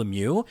Julie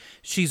Lemieux.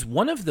 She's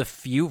one of the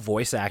few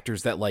voice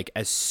actors that, like,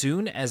 as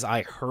soon as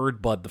I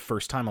heard Bud the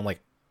first time, I'm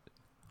like,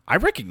 I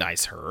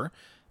recognize her.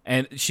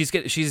 And she's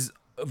got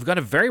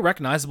a very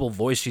recognizable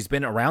voice. She's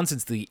been around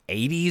since the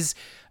 80s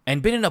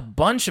and been in a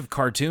bunch of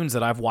cartoons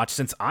that I've watched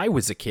since I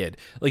was a kid.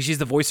 Like, she's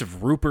the voice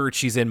of Rupert.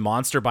 She's in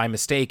Monster by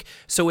Mistake.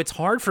 So it's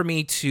hard for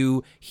me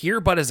to hear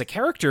Bud as a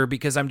character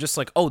because I'm just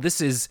like, oh, this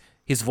is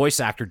his voice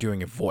actor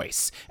doing a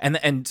voice.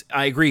 And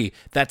I agree,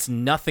 that's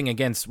nothing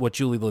against what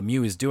Julie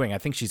Lemieux is doing. I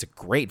think she's a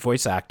great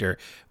voice actor,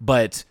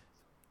 but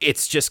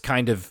it's just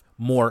kind of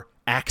more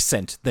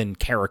accent than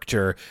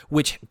character,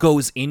 which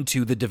goes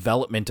into the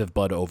development of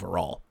Bud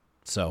overall.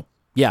 So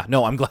yeah,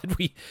 no, I'm glad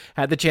we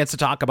had the chance to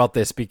talk about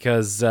this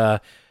because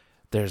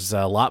there's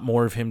a lot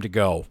more of him to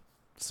go.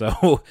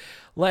 So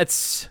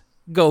let's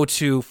go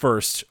to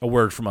first a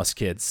word from us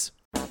kids.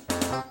 And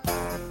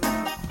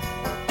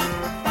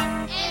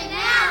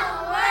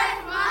now a word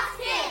from us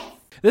kids.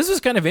 This was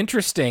kind of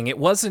interesting.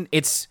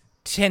 It's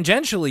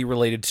tangentially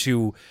related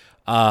to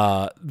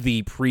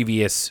the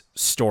previous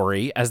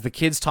story as the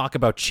kids talk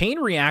about chain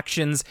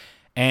reactions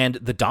and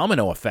the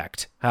domino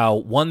effect, how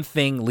one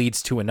thing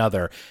leads to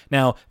another.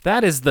 Now,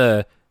 that's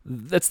the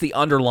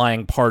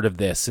underlying part of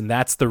this, and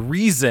that's the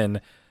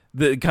reason,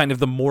 the kind of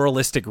the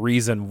moralistic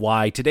reason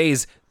why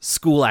today's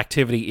school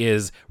activity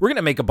is we're going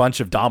to make a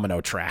bunch of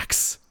domino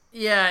tracks.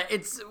 Yeah,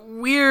 it's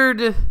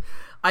weird.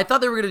 I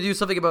thought they were going to do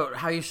something about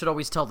how you should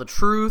always tell the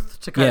truth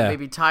to kind of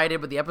maybe tie it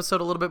in with the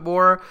episode a little bit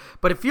more.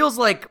 But it feels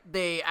like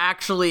they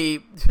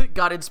actually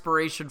got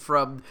inspiration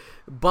from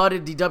Bud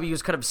and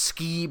DW's kind of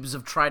schemes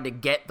of trying to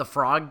get the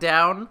frog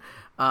down.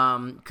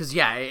 Because,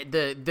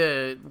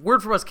 the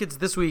word from us kids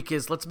this week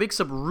is let's make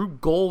some Rube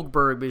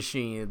Goldberg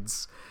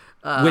machines.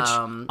 Which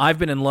I've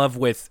been in love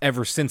with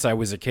ever since I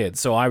was a kid,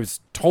 so I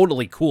was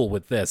totally cool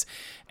with this.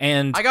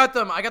 And I got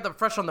them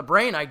fresh on the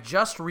brain. I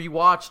just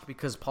rewatched,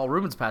 because Paul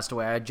Rubens passed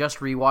away, I just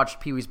rewatched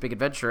Pee-wee's Big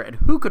Adventure, and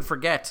who could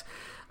forget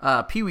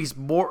Pee-wee's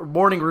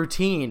morning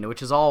routine,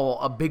 which is all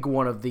a big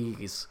one of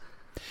these.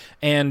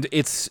 And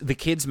it's the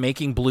kids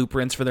making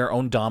blueprints for their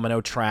own domino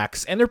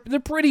tracks, and they're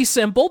pretty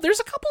simple. There's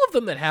a couple of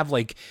them that have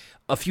like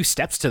a few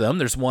steps to them.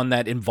 There's one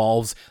that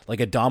involves like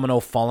a domino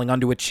falling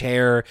onto a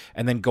chair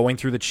and then going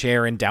through the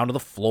chair and down to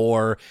the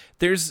floor.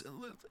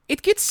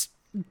 It gets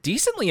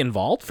decently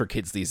involved for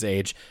kids these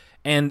age,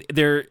 and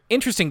they're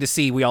interesting to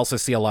see. We also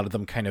see a lot of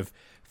them kind of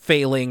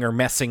failing or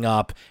messing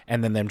up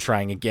and then them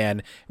trying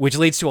again, which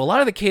leads to a lot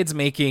of the kids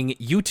making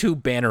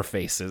YouTube banner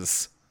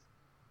faces.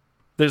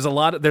 There's a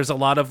lot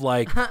of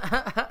like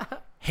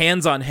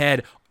hands on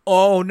head.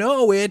 Oh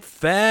no, it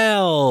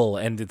fell.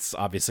 And it's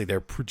obviously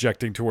they're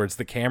projecting towards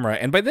the camera.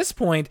 And by this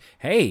point,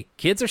 hey,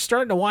 kids are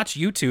starting to watch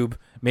YouTube.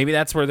 Maybe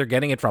that's where they're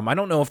getting it from. I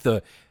don't know if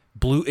the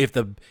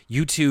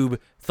YouTube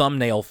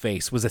thumbnail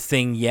face was a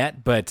thing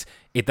yet, but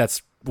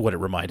that's what it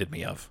reminded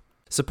me of.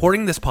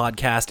 Supporting this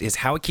podcast is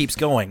how it keeps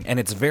going, and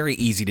it's very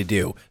easy to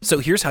do. So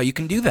here's how you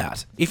can do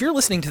that. If you're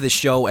listening to this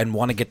show and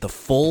want to get the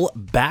full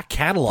back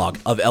catalog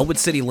of Elwood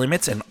City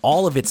Limits and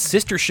all of its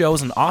sister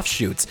shows and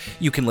offshoots,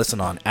 you can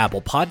listen on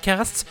Apple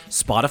Podcasts,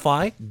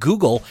 Spotify,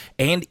 Google,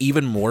 and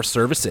even more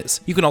services.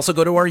 You can also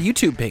go to our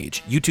YouTube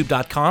page,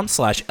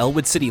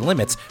 youtube.com/Elwood City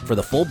Limits, for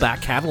the full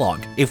back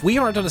catalog. If we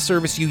aren't on a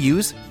service you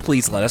use,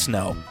 please let us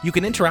know. You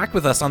can interact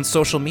with us on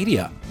social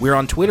media. We're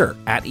on Twitter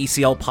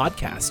 @ECL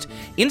Podcast,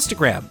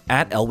 Instagram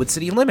 @Elwood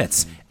City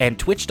Limits, and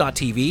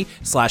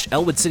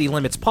twitch.tv/Elwood City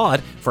Limits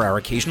Pod for our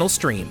occasional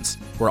streams.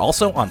 We're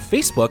also on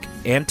Facebook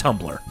and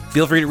Tumblr.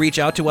 Feel free to reach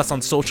out to us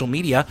on social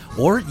media,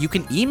 or you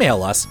can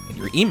email us, and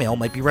your email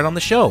might be read on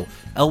the show,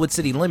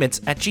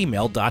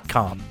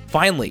 elwoodcitylimits@gmail.com.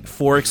 Finally,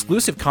 for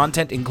exclusive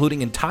content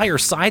including entire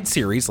side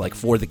series like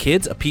For the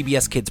Kids, a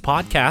PBS Kids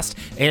podcast,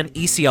 and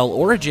ECL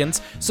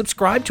Origins,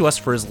 subscribe to us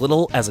for as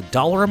little as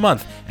 $1 a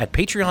month at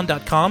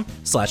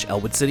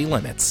patreon.com/Elwood City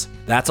Limits.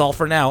 That's all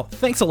for now.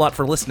 Thanks a lot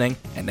for listening,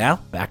 and now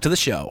back to the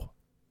show.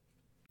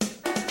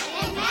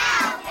 And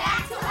now,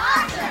 back to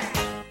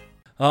Arthur.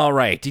 All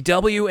right,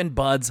 DW and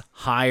Bud's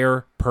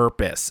higher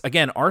purpose.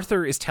 Again,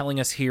 Arthur is telling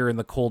us here in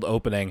the cold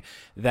opening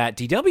that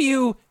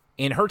DW,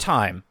 in her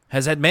time,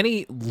 has had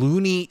many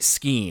loony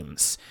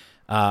schemes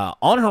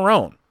on her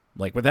own,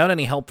 like without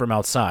any help from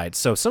outside.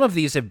 So some of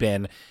these have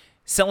been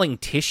selling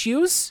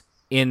tissues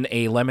in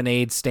a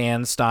lemonade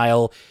stand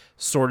style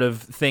sort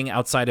of thing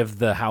outside of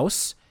the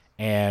house,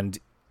 and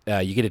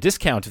you get a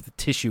discount if the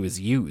tissue is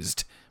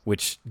used,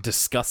 which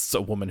disgusts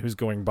a woman who's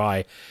going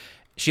by.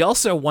 She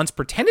also once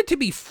pretended to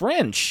be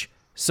French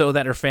so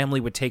that her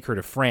family would take her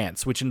to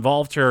France, which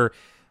involved her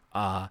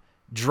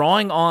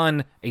drawing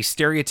on a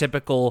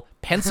stereotypical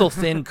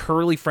pencil-thin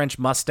curly French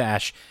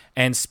mustache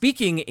and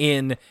speaking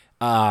in,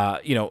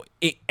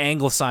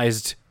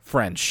 anglicized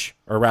French,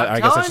 or rather,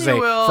 I guess I should say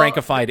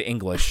Frankified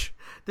English.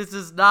 This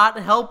is not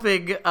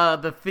helping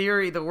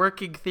the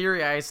working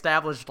theory I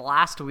established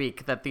last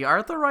week, that the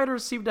Arthur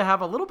writers seem to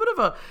have a little bit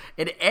of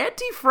an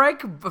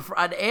anti-French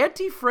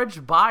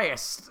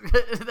bias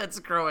that's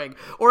growing,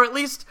 or at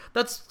least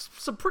that's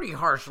some pretty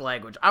harsh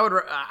language.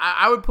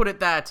 I would put it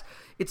that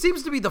it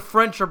seems to be the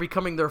French are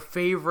becoming their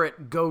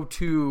favorite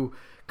go-to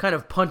kind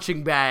of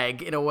punching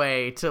bag in a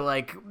way to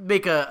like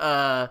make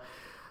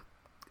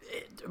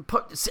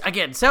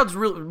again, sounds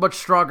really much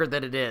stronger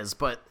than it is,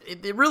 but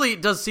it really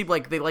does seem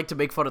like they like to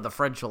make fun of the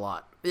French a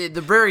lot.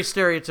 The very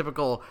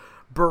stereotypical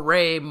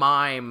beret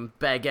mime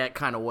baguette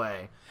kind of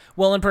way.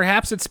 Well, and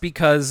perhaps it's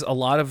because a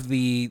lot of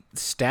the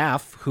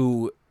staff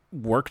who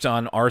worked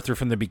on Arthur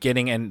from the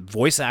beginning and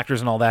voice actors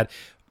and all that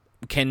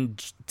can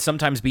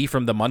sometimes be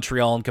from the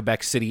Montreal and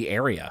Quebec City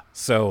area.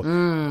 So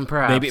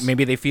perhaps.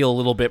 maybe they feel a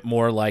little bit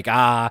more like,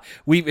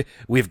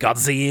 we've got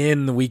the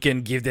in, we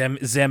can give them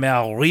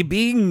a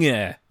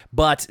ribbing.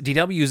 But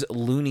DW's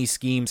loony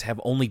schemes have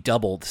only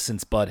doubled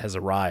since Bud has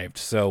arrived,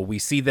 so we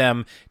see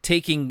them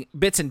taking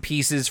bits and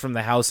pieces from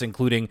the house,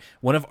 including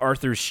one of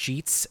Arthur's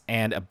sheets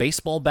and a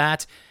baseball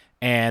bat,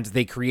 and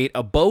they create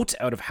a boat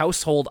out of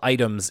household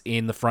items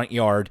in the front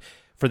yard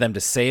for them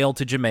to sail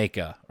to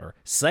Jamaica.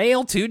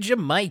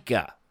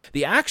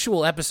 The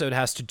actual episode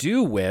has to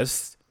do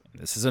with,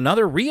 this is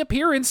another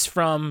reappearance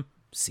from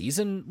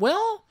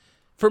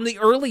from the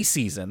early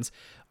seasons,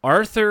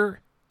 Arthur,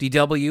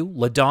 DW,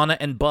 LaDonna,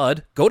 and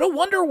Bud go to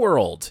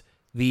Wonderworld,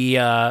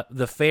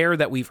 the fair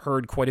that we've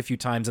heard quite a few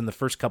times in the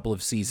first couple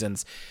of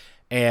seasons,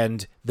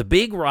 and the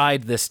big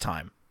ride this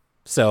time.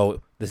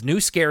 So this new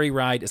scary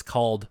ride is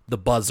called the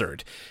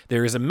Buzzard.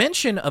 There is a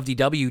mention of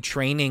DW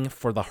training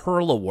for the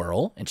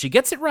Hurl-a-Whirl, and she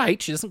gets it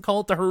right. She doesn't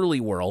call it the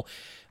Hurley-Whirl.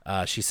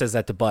 She says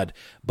that to Bud.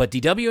 But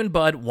DW and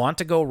Bud want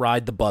to go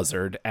ride the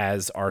Buzzard,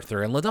 as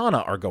Arthur and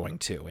LaDonna are going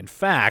to. In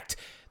fact,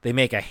 they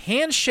make a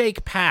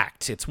handshake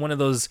pact. It's one of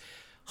those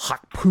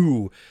hot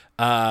poo.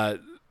 Bud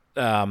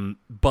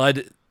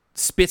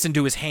spits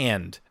into his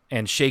hand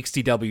and shakes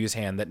DW's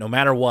hand that no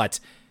matter what,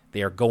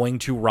 they are going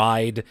to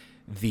ride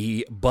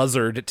the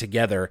Buzzard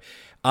together.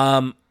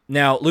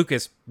 Now,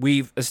 Lucas,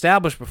 we've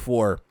established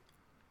before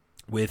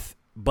with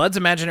Bud's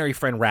imaginary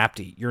friend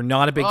Rapti, you're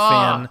not a big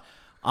fan.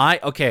 I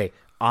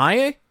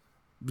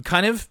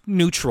kind of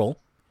neutral.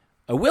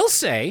 I will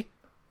say,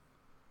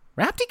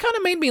 Rapti kind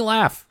of made me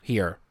laugh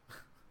here.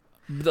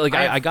 Like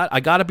I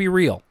gotta be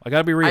real.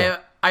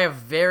 I have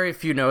very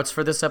few notes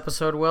for this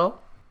episode, Will.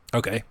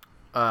 Okay.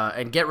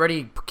 And get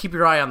ready, keep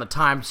your eye on the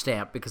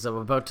timestamp because I'm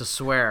about to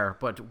swear.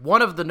 But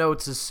one of the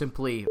notes is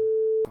simply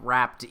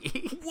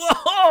Rapti.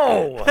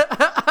 Whoa,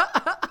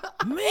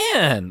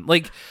 man!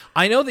 Like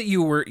I know that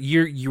you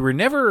were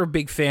never a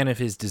big fan of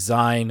his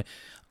design.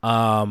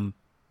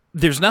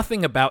 There's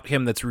nothing about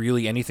him that's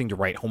really anything to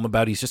write home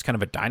about. He's just kind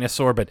of a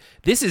dinosaur. But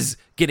this is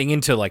getting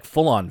into like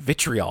full on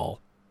vitriol.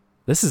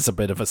 This is a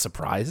bit of a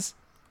surprise.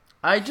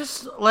 I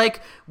just like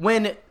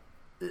when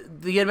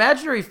the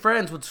imaginary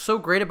friends, what's so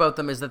great about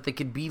them is that they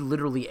could be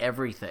literally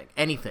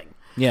anything.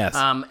 Yes.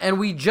 And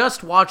we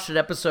just watched an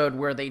episode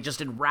where they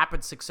just in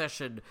rapid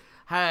succession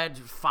had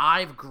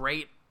 5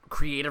 great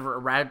creative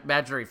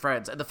imaginary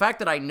friends. And the fact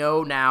that I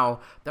know now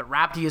that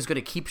Rapti is going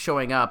to keep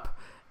showing up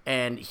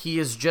and he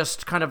is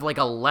just kind of like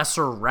a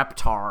lesser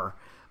Reptar,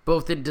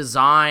 both in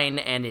design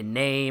and in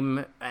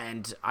name,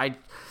 and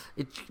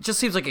it just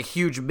seems like a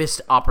huge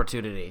missed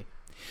opportunity.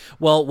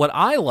 Well, what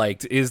I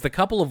liked is the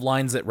couple of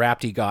lines that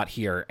Rapti got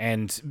here,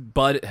 and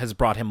Bud has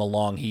brought him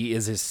along. He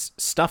is his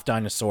stuffed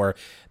dinosaur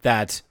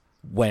that,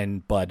 when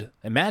Bud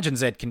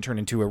imagines it, can turn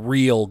into a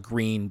real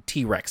green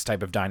T-Rex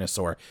type of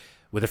dinosaur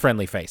with a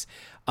friendly face.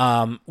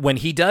 When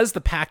he does the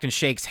pact and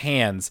shakes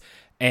hands,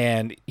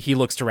 and he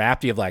looks to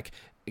Rapti of like,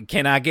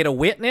 Can I get a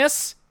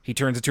witness? He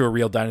turns into a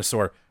real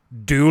dinosaur.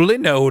 Duly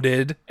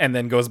noted, and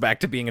then goes back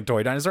to being a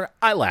toy dinosaur.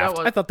 I laughed.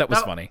 I thought that was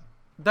funny.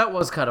 That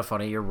was kind of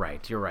funny. You're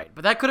right.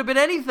 But that could have been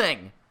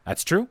anything.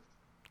 That's true.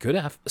 Good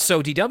F.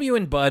 So DW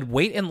and Bud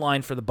wait in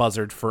line for the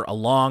buzzard for a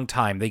long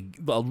time.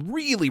 A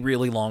really,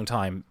 really long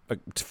time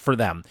for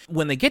them.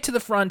 When they get to the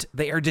front,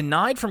 they are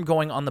denied from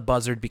going on the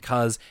buzzard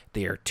because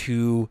they are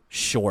too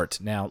short.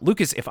 Now,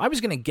 Lucas, if I was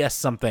going to guess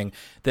something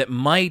that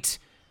might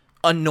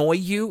annoy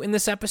you in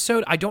this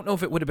episode, I don't know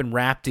if it would have been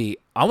Rapti.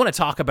 I want to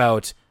talk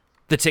about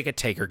the ticket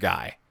taker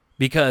guy,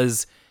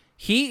 because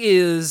he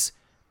is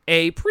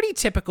a pretty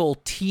typical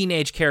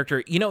teenage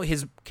character. You know,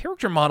 his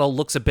character model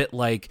looks a bit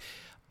like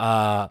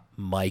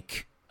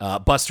Mike,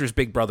 Buster's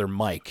big brother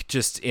Mike,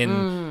 just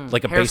in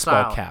like a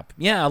baseball cap.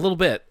 Yeah, a little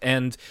bit.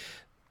 And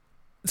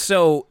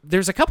so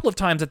there's a couple of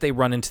times that they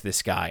run into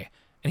this guy,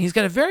 and he's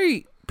got a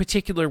very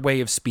particular way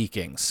of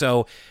speaking.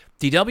 So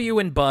DW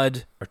and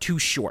Bud are too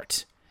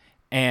short,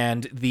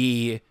 and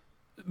the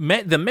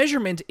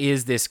measurement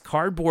is this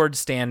cardboard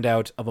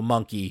standout of a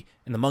monkey,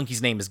 and the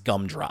monkey's name is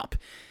Gumdrop.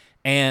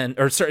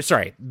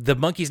 The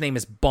monkey's name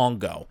is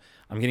Bongo.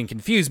 I'm getting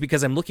confused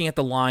because I'm looking at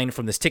the line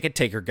from this ticket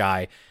taker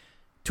guy,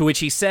 to which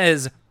he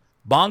says,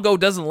 "Bongo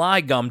doesn't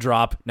lie,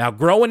 Gumdrop. Now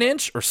grow an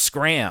inch or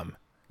scram."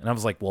 And I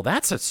was like, well,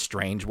 that's a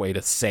strange way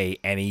to say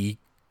any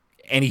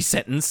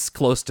sentence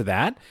close to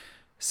that.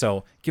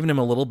 So giving him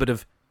a little bit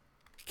of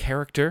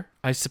character,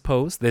 I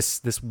suppose,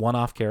 this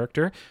one-off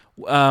character.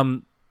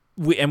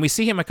 We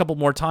see him a couple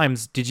more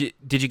times. Did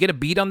you get a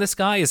beat on this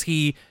guy? Is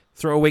he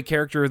throwaway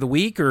character of the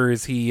week, or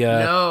is he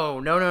No.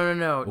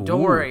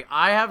 Don't worry.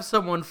 I have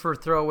someone for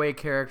throwaway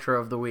character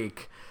of the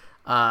week,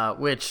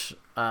 which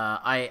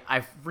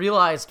I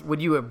realized when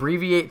you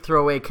abbreviate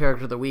throwaway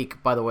character of the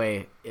week, by the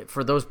way,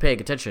 for those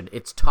paying attention,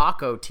 it's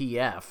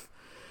TACOTF,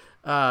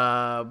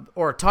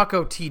 or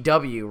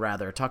TACOTW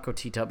rather,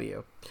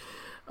 TACOTW.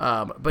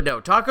 But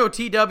no,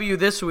 TACOTW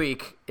this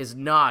week is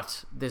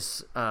not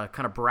this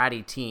kind of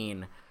bratty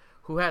teen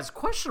who has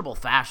questionable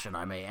fashion,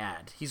 I may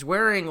add. He's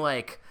wearing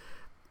like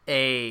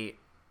a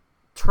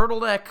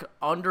turtleneck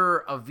under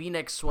a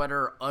V-neck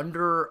sweater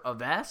under a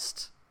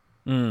vest.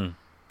 Kind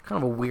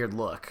of a weird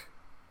look.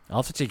 I'll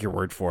have to take your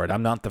word for it.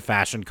 I'm not the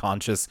fashion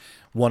conscious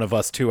one of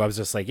us two. I was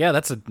just like, yeah,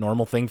 that's a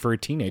normal thing for a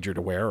teenager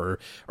to wear,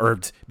 or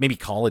maybe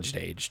college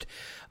aged.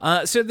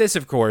 So this,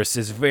 of course,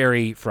 is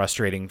very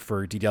frustrating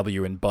for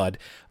DW and Bud.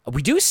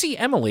 We do see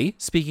Emily,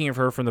 speaking of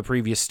her from the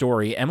previous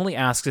story, Emily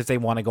asks if they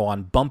want to go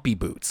on bumpy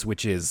boots,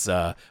 which is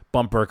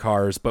bumper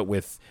cars, but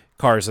with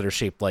cars that are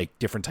shaped like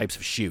different types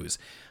of shoes.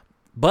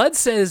 Bud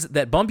says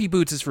that bumpy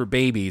boots is for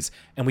babies,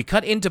 and we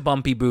cut into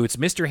bumpy boots.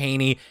 Mr.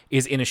 Haney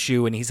is in a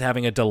shoe, and he's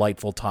having a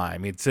delightful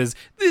time. It says,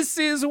 "This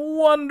is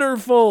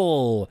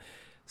wonderful."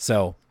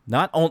 So,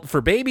 not only for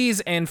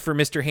babies and for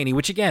Mr. Haney,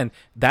 which again,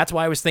 that's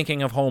why I was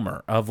thinking of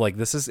Homer, of like,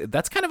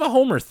 that's kind of a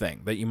Homer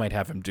thing that you might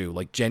have him do,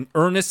 like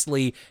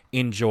earnestly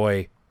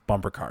enjoy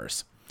bumper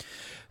cars.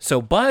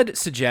 So Bud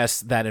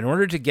suggests that in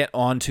order to get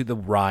onto the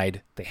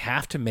ride, they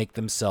have to make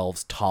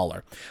themselves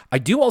taller. I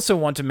do also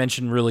want to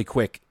mention really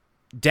quick,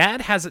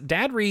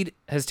 Dad Reed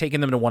has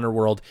taken them to Wonder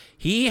World.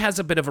 He has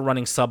a bit of a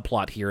running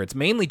subplot here. It's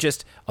mainly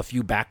just a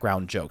few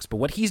background jokes, but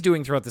what he's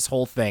doing throughout this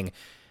whole thing,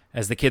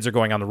 as the kids are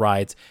going on the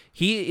rides,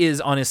 he is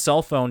on his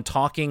cell phone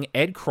talking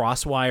Ed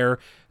Crosswire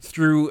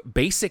through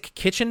basic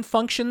kitchen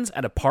functions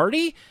at a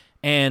party,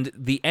 and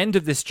the end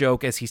of this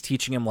joke, as he's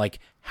teaching him like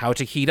how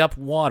to heat up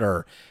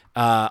water,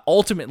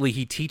 ultimately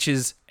he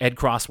teaches Ed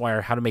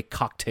Crosswire how to make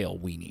cocktail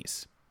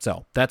weenies.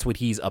 So that's what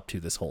he's up to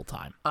this whole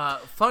time.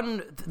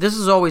 Fun. This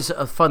is always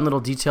a fun little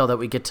detail that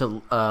we get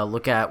to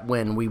look at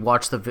when we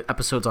watch the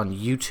episodes on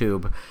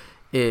YouTube.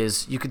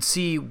 Is you could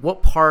see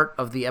what part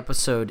of the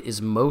episode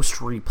is most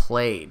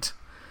replayed.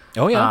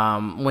 Oh yeah.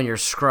 When you're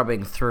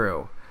scrubbing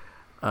through,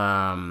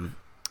 and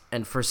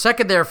for a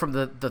second there from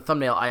the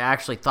thumbnail, I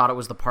actually thought it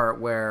was the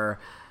part where,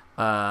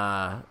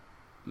 when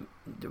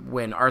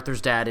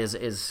Arthur's dad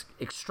is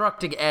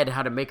instructing Ed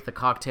how to make the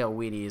cocktail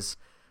weenies.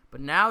 But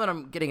now that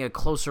I'm getting a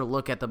closer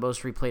look at the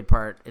most replayed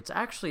part, it's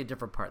actually a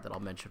different part that I'll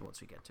mention once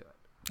we get to it.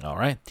 All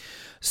right.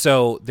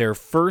 So their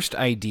first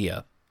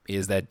idea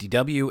is that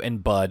DW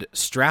and Bud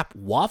strap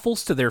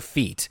waffles to their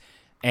feet,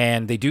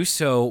 and they do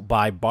so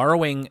by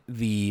borrowing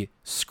the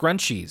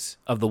scrunchies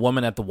of the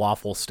woman at the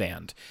waffle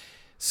stand.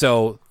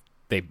 So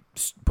they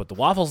put the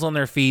waffles on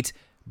their feet,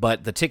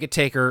 but the ticket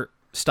taker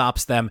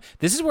stops them.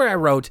 This is where I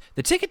wrote,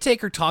 the ticket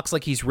taker talks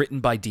like he's written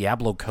by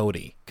Diablo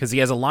Cody, because he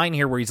has a line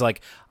here where he's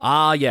like,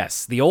 "Ah,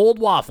 yes, the old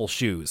waffle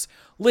shoes.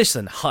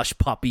 Listen, hush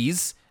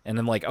puppies." And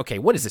I'm like, okay,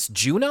 what is this,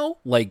 Juno?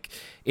 Like,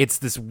 it's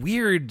this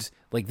weird,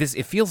 like this,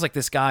 it feels like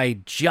this guy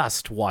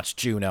just watched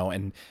Juno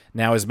and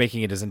now is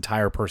making it his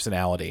entire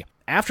personality.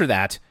 After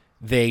that,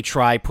 they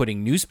try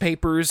putting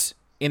newspapers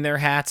in their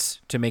hats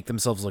to make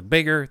themselves look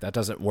bigger. That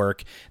doesn't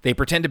work. They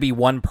pretend to be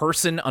one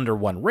person under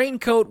one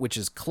raincoat, which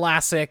is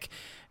classic.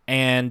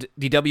 And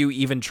DW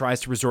even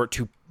tries to resort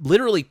to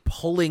literally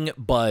pulling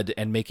Bud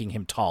and making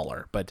him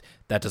taller, but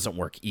that doesn't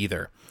work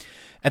either.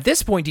 At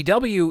this point,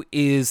 DW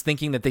is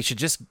thinking that they should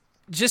just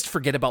just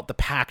forget about the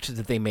pact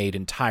that they made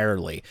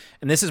entirely.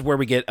 And this is where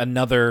we get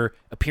another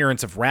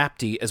appearance of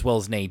Rapti as well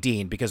as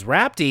Nadine, because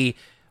Rapti,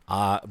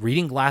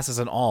 reading glasses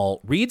and all,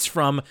 reads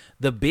from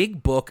the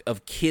big book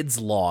of kids'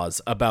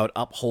 laws about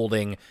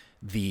upholding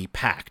the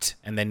pact.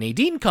 And then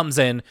Nadine comes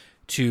in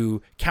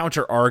to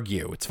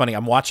counter-argue. It's funny,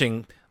 I'm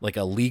watching like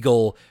a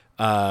legal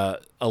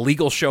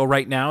show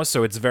right now,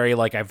 so it's very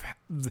like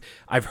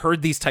I've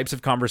heard these types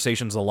of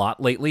conversations a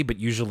lot lately, but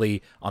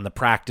usually on the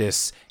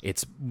practice,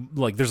 it's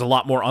like there's a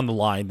lot more on the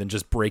line than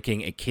just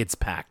breaking a kid's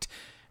pact.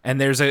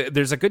 And there's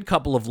a good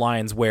couple of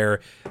lines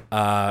where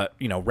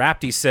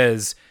Rapti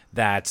says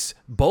that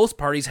both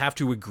parties have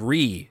to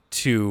agree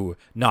to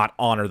not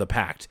honor the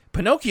pact.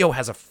 Pinocchio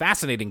has a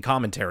fascinating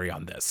commentary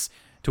on this,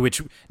 to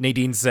which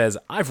Nadine says,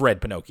 "I've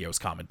read Pinocchio's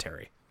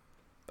commentary."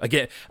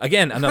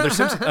 Again, another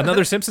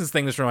Simpsons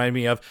thing that's reminded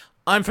me of,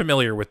 I'm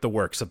familiar with the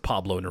works of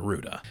Pablo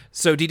Neruda.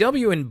 So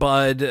DW and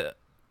Bud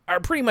are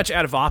pretty much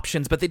out of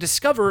options, but they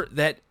discover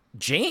that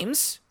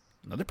James,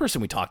 another person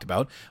we talked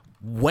about,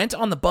 went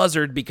on the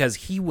buzzard because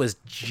he was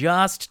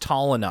just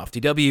tall enough.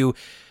 DW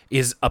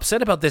is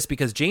upset about this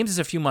because James is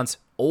a few months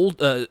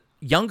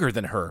younger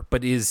than her,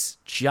 but is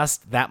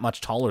just that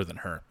much taller than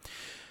her.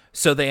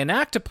 So they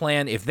enact a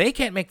plan. If they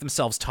can't make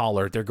themselves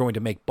taller, they're going to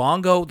make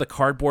Bongo, the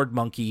cardboard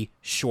monkey,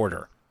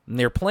 shorter. And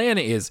their plan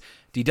is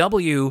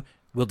DW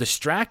will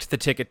distract the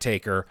ticket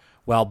taker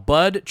while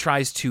Bud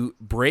tries to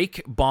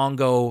break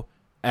Bongo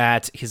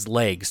at his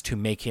legs to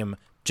make him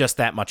just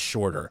that much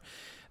shorter.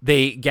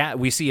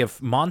 We see a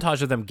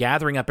montage of them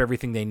gathering up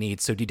everything they need.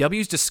 So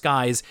DW's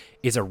disguise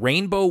is a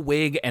rainbow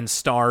wig and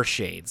star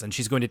shades, and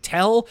she's going to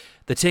tell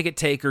the ticket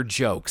taker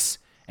jokes.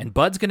 And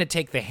Bud's going to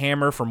take the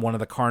hammer from one of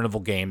the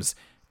carnival games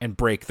and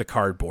break the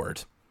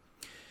cardboard.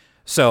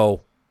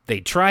 So they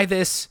try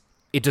this.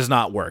 It does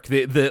not work.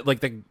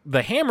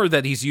 The hammer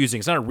that he's using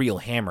is not a real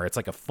hammer. It's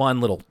like a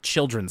fun little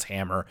children's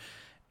hammer,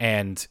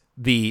 and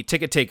the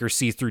ticket taker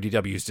sees through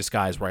DW's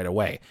disguise right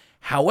away.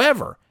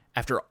 However,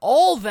 after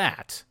all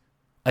that,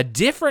 a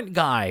different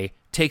guy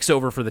takes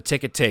over for the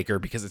ticket taker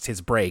because it's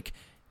his break,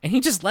 and he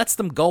just lets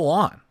them go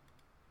on.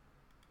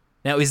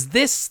 Now, is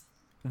this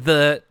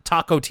the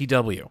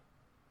TACOTW?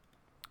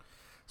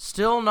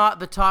 Still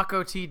not the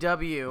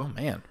TACOTW. Oh,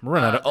 man. We're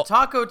running out of... The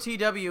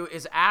TACOTW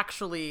is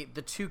actually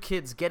the two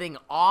kids getting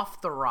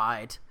off the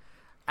ride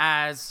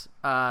as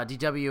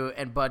DW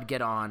and Bud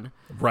get on.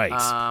 Right.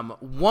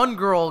 One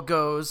girl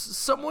goes,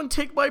 "Someone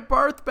take my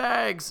barf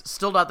bags."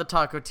 Still not the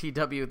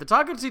TACOTW. The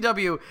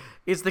TACOTW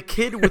is the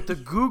kid with the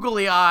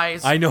googly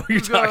eyes. I know who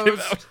you're talking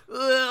about.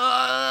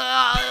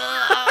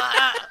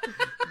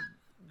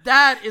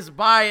 That is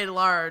by and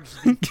large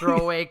the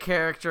throwaway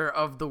character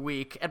of the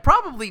week, and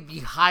probably the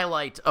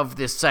highlight of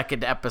this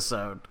second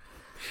episode.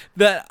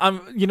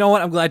 You know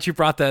what? I'm glad you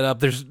brought that up.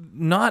 There's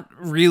not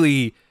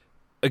really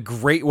a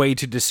great way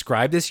to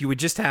describe this. You would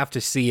just have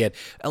to see it.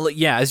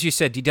 Yeah, as you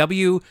said,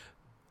 DW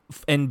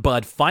and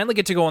Bud finally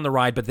get to go on the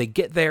ride, but they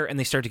get there and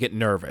they start to get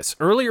nervous.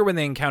 Earlier when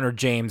they encounter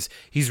James,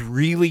 he's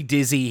really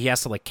dizzy. He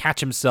has to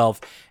catch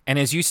himself. And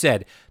as you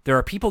said, there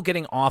are people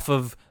getting off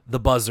of the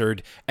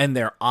buzzard and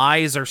their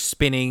eyes are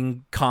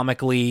spinning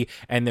comically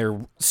and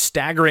they're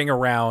staggering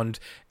around.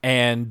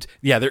 And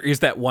yeah, there is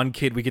that one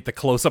kid, we get the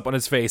close up on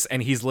his face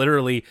and he's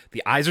literally,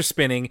 the eyes are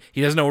spinning.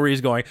 He doesn't know where he's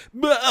going.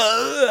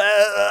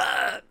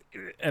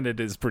 And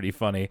it is pretty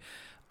funny.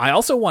 I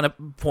also want to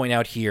point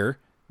out here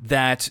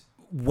that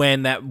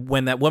when that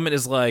woman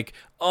is like,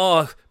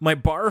 "Oh, my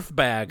barf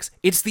bags,"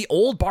 it's the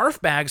old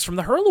barf bags from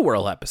the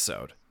Hurl-A-Whirl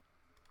episode.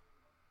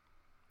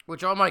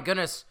 Which, oh my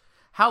goodness,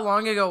 how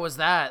long ago was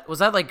that? Was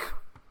that like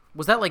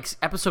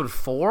episode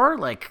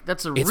 4?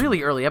 That's a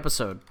really early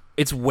episode.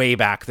 It's way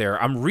back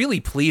there. I'm really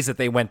pleased that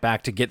they went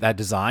back to get that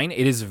design.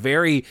 It's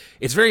very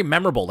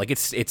memorable.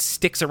 It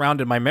sticks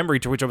around in my memory,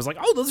 to which I was like,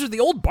 "Oh, those are the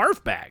old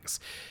barf bags."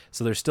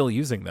 So they're still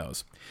using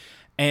those.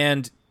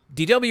 And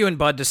DW and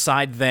Bud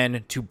decide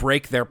then to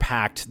break their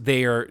pact.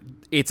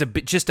 It's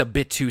just a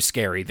bit too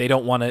scary. They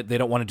don't want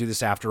to do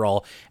this after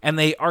all, and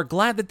they are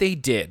glad that they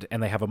did,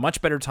 and they have a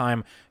much better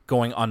time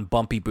going on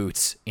bumpy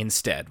boots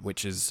instead,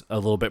 which is a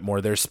little bit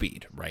more their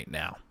speed right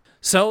now.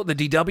 So the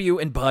DW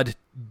and Bud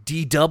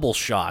D-double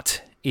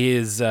shot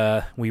is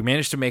we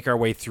managed to make our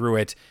way through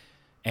it,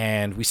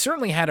 and we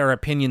certainly had our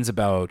opinions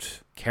about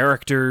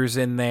characters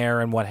in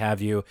there and what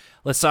have you.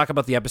 Let's talk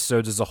about the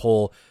episodes as a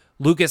whole.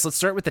 Lucas, let's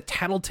start with the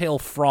Tattletale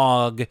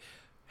Frog.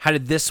 How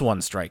did this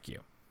one strike you?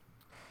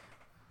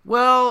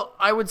 Well,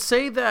 I would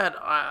say that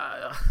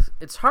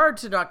it's hard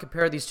to not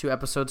compare these two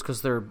episodes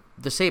because they're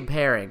the same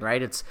pairing,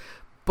 right? It's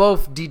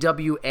both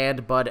DW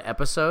and Bud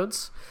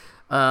episodes.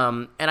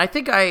 And I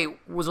think I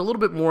was a little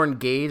bit more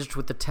engaged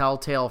with the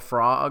Tattletale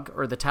Frog,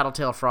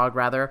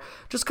 rather,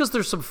 just because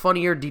there's some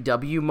funnier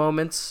DW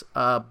moments.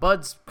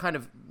 Bud's kind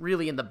of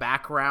really in the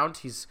background.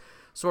 He's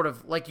sort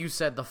of, like you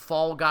said, the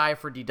fall guy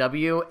for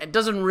DW, and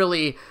doesn't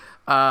really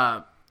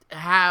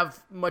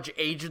have much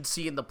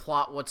agency in the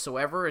plot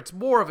whatsoever. It's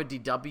more of a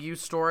DW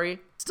story.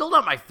 Still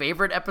not my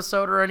favorite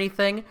episode or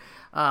anything.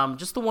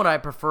 Just the one I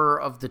prefer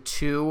of the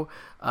two.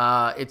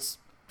 It's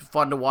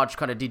fun to watch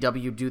kind of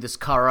DW do this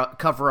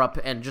cover up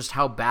and just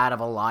how bad of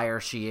a liar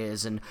she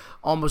is, and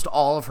almost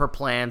all of her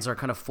plans are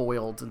kind of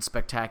foiled in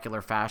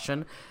spectacular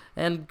fashion.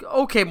 And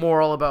okay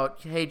moral about,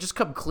 hey, just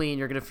come clean.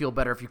 You're going to feel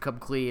better if you come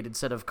clean,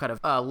 instead of kind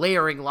of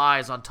layering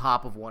lies on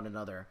top of one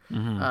another.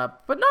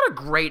 But not a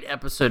great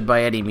episode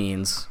by any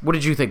means. What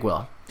did you think,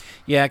 Will?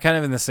 Yeah, kind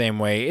of in the same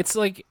way. It's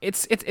like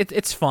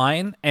it's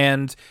fine,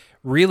 and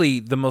really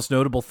the most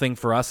notable thing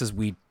for us as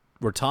we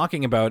were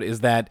talking about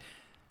is that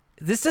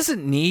this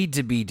doesn't need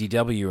to be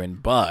DW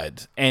and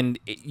Bud. And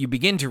you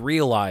begin to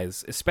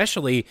realize,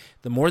 especially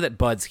the more that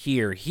Bud's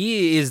here,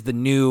 he is the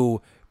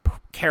new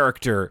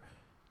character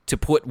to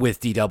put with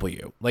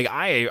DW. Like,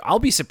 I'll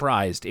be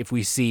surprised if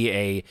we see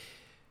a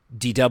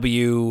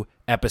DW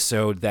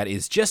episode that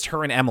is just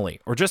her and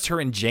Emily, or just her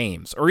and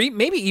James, or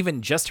maybe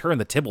even just her and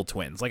the Tibble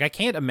twins. Like, I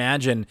can't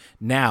imagine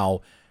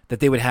now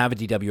that they would have a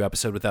DW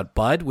episode without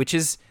Bud, which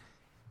is,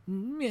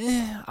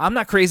 I'm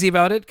not crazy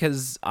about it,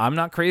 because I'm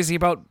not crazy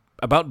about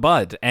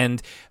Bud.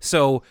 And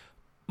so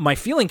my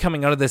feeling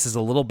coming out of this is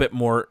a little bit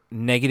more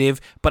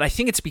negative, but I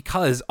think it's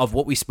because of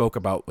what we spoke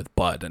about with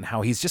Bud and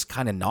how he's just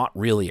kind of not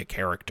really a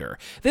character.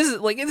 This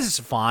is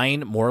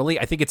fine morally.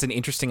 I think it's an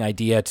interesting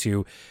idea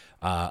to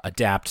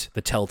adapt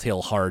the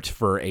Telltale Heart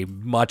for a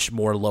much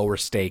more lower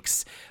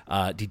stakes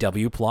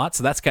DW plot.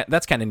 So that's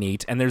kind of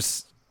neat. And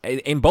there's,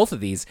 in both of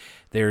these,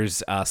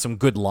 there's some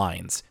good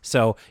lines.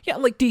 So yeah,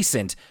 like,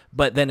 decent.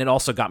 But then it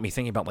also got me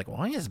thinking about, like,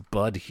 why is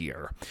Bud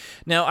here?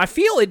 Now, I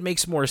feel it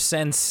makes more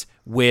sense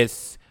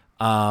with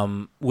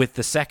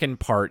the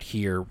second part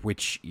here,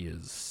 which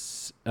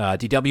is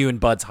DW and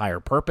Bud's higher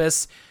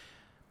purpose.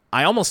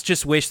 I almost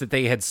just wish that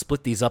they had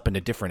split these up into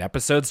different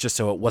episodes, just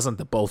so it wasn't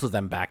the both of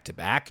them back to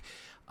back.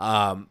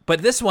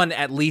 But this one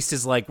at least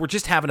is like, we're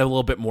just having a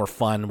little bit more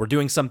fun. We're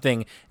doing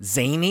something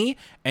zany,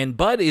 and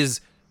Bud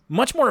is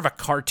much more of a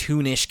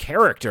cartoonish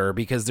character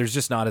because there's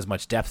just not as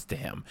much depth to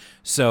him.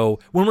 So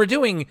when we're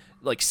doing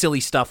like silly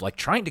stuff, like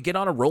trying to get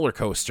on a roller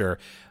coaster,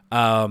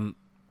 I'm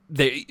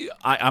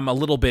a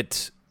little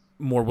bit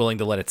more willing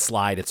to let it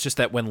slide. It's just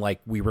that when,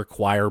 like, we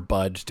require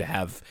Bud to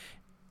have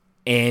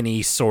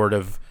any sort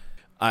of,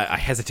 I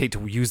hesitate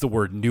to use the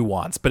word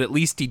nuance, but at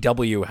least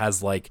DW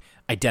has, like,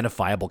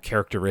 identifiable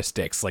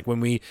characteristics. Like, when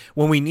we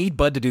need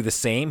Bud to do the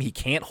same, he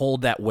can't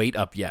hold that weight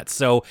up yet.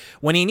 So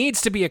when he needs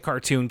to be a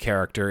cartoon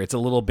character, it's a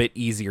little bit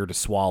easier to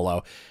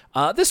swallow.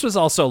 This was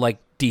also, like,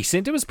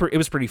 decent. It was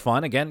pretty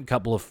fun. Again, a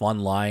couple of fun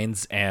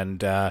lines,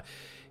 and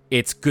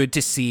it's good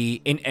to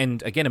see,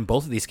 and again, in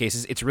both of these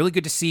cases, it's really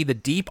good to see the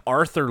deep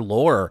Arthur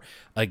lore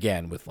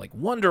again, with like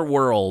Wonder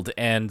World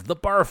and the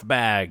barf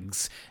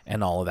bags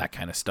and all of that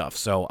kind of stuff.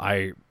 So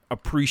I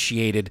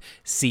appreciated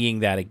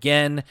seeing that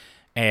again,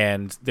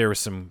 and there were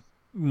some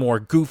more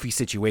goofy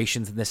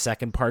situations in the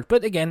second part,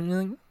 but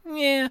again,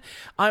 yeah,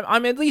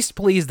 I'm at least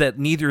pleased that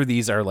neither of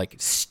these are like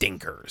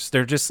stinkers.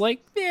 They're just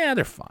like, yeah,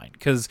 they're fine,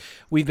 because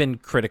we've been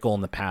critical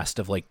in the past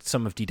of like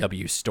some of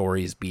DW's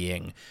stories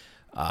being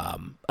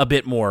a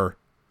bit more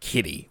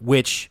kiddie,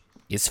 which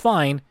is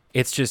fine.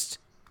 It's just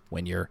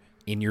when you're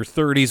in your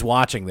 30s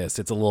watching this,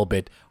 it's a little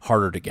bit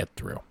harder to get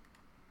through.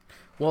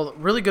 Well,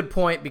 really good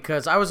point,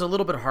 because I was a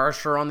little bit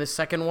harsher on this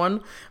second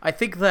one. I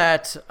think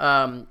that,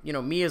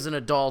 me as an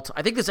adult,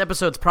 I think this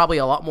episode's probably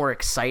a lot more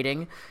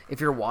exciting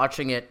if you're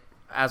watching it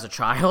as a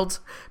child,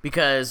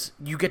 because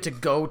you get to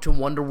go to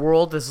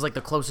Wonderworld. This is like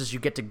the closest you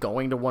get to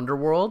going to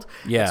Wonderworld.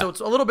 Yeah. And so it's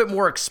a little bit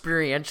more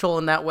experiential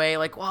in that way.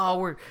 Like, wow,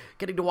 we're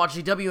getting to watch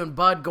DW and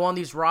Bud go on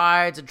these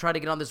rides and try to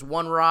get on this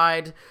one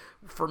ride.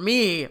 For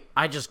me,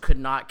 I just could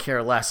not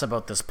care less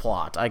about this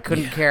plot. I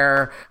couldn't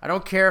care. I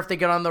don't care if they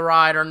get on the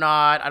ride or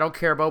not. I don't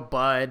care about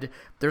Bud.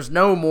 There's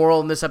no moral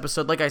in this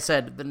episode. Like I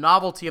said, the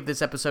novelty of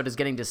this episode is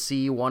getting to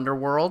see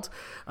Wonderworld.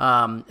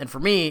 And for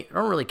me, I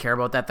don't really care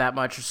about that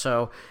much,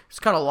 so it's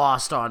kind of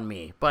lost on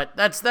me. But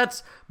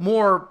that's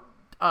more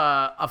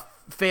a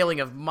failing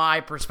of my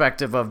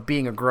perspective of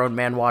being a grown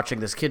man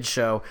watching this kid's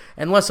show,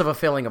 and less of a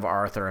failing of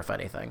Arthur, if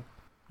anything.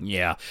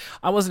 Yeah,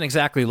 I wasn't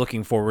exactly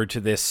looking forward to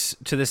this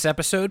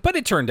episode, but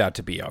it turned out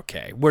to be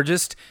okay.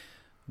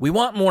 We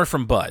want more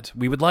from Bud.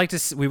 We would like to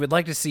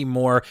see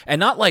more, and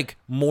not like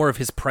more of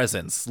his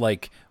presence.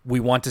 Like, we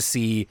want to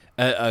see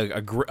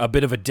a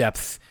bit of a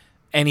depth,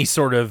 any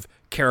sort of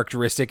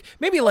characteristic,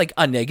 maybe like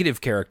a negative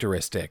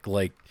characteristic.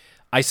 Like,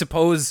 I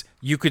suppose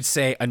you could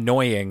say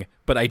annoying,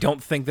 but I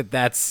don't think that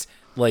that's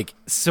like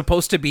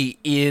supposed to be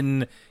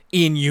in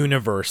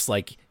universe.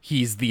 Like,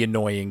 he's the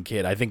annoying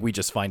kid. I think we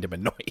just find him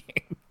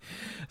annoying.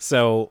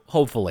 So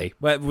hopefully,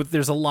 but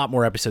there's a lot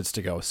more episodes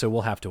to go, so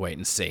we'll have to wait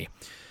and see.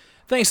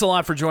 Thanks a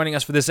lot for joining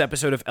us for this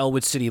episode of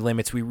Elwood City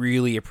Limits. We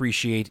really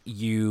appreciate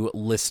you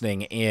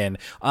listening in.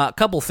 A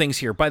couple things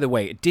here. By the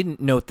way, didn't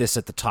note this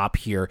at the top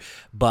here,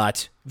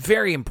 but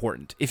very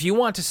important. If you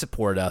want to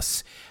support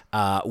us,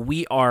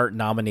 we are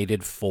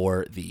nominated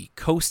for the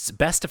Coast's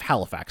Best of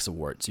Halifax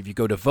Awards. If you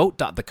go to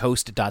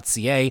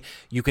vote.thecoast.ca,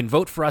 you can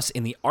vote for us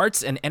in the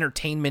Arts and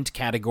Entertainment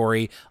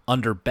category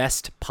under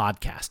Best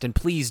Podcast. And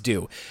please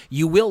do.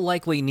 You will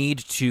likely need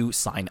to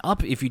sign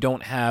up if you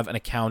don't have an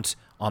account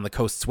on the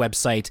Coast's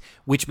website,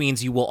 which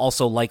means you will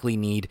also likely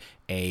need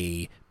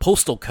a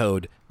postal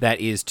code that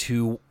is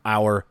to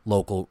our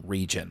local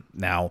region.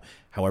 Now,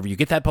 however you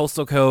get that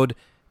postal code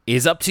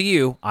is up to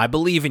you. I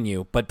believe in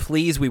you, but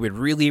please, we would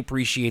really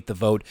appreciate the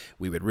vote.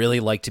 We would really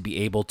like to be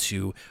able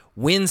to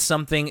win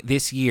something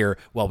this year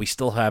while we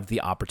still have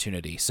the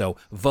opportunity. So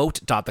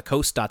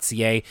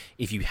vote.thecoast.ca.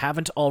 If you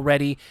haven't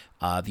already,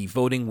 the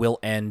voting will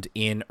end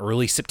in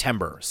early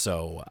September.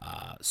 So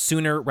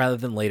sooner rather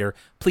than later,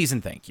 please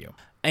and thank you.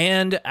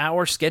 And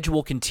our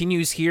schedule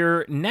continues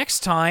here. Next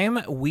time,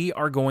 we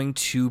are going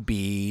to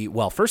be,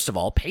 well, first of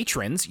all,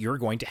 patrons, you're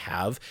going to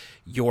have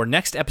your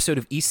next episode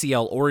of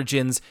ECL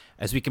Origins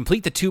as we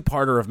complete the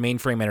two-parter of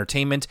Mainframe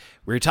Entertainment.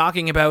 We're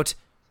talking about,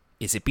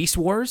 is it Beast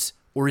Wars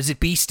or is it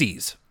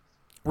Beasties?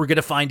 We're going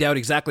to find out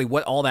exactly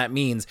what all that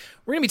means.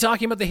 We're going to be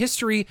talking about the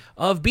history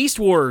of Beast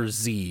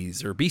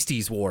Warsies or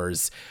Beasties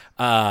Wars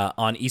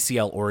on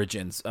ECL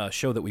Origins, a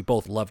show that we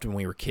both loved when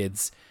we were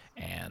kids,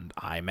 and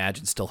I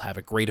imagine still have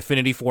a great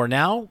affinity for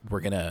now.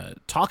 We're going to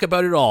talk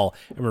about it all,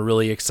 and we're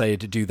really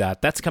excited to do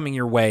that. That's coming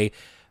your way,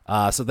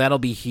 so that'll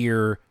be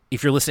here.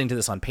 If you're listening to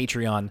this on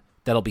Patreon,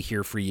 that'll be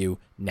here for you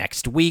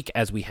next week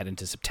as we head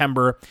into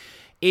September.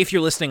 If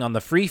you're listening on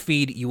the free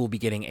feed, you will be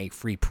getting a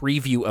free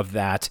preview of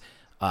that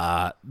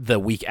the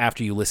week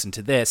after you listen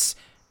to this.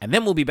 And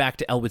then we'll be back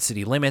to Elwood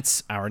City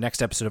Limits. Our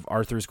next episode of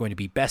Arthur is going to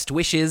be Best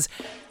Wishes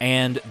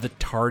and The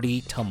Tardy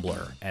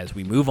Tumbler as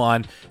we move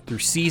on through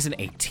Season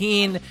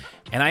 18.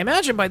 And I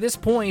imagine by this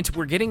point,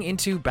 we're getting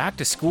into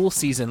back-to-school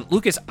season.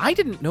 Lucas, I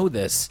didn't know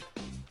this,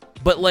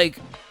 but, like,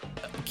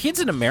 kids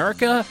in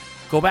America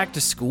go back to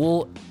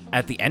school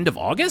at the end of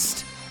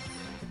August?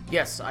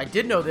 Yes, I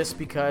did know this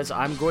because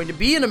I'm going to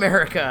be in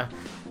America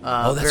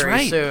that's very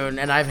right. soon.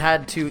 And I've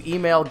had to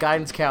email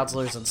guidance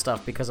counselors and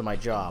stuff because of my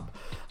job.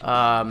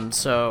 Yeah,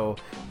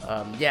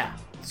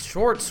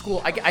 short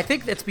school. I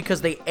think that's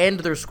because they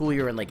end their school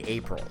year in like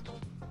April.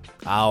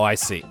 Oh, I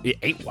see.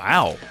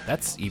 Wow,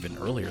 that's even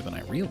earlier than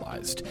I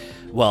realized.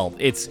 Well,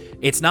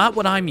 it's not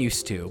what I'm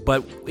used to,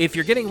 but if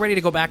you're getting ready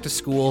to go back to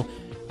school,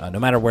 no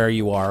matter where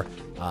you are,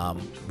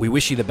 we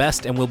wish you the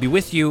best, and we'll be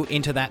with you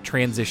into that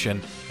transition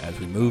as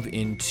we move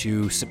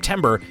into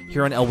September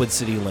here on Elwood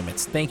City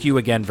Limits. Thank you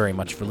again very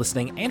much for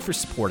listening and for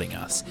supporting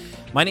us.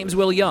 My name's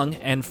Will Young,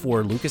 and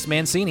for Lucas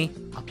Mancini,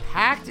 A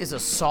pact is a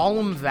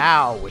solemn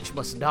vow which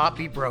must not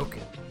be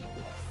broken.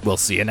 we'll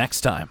see you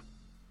next time.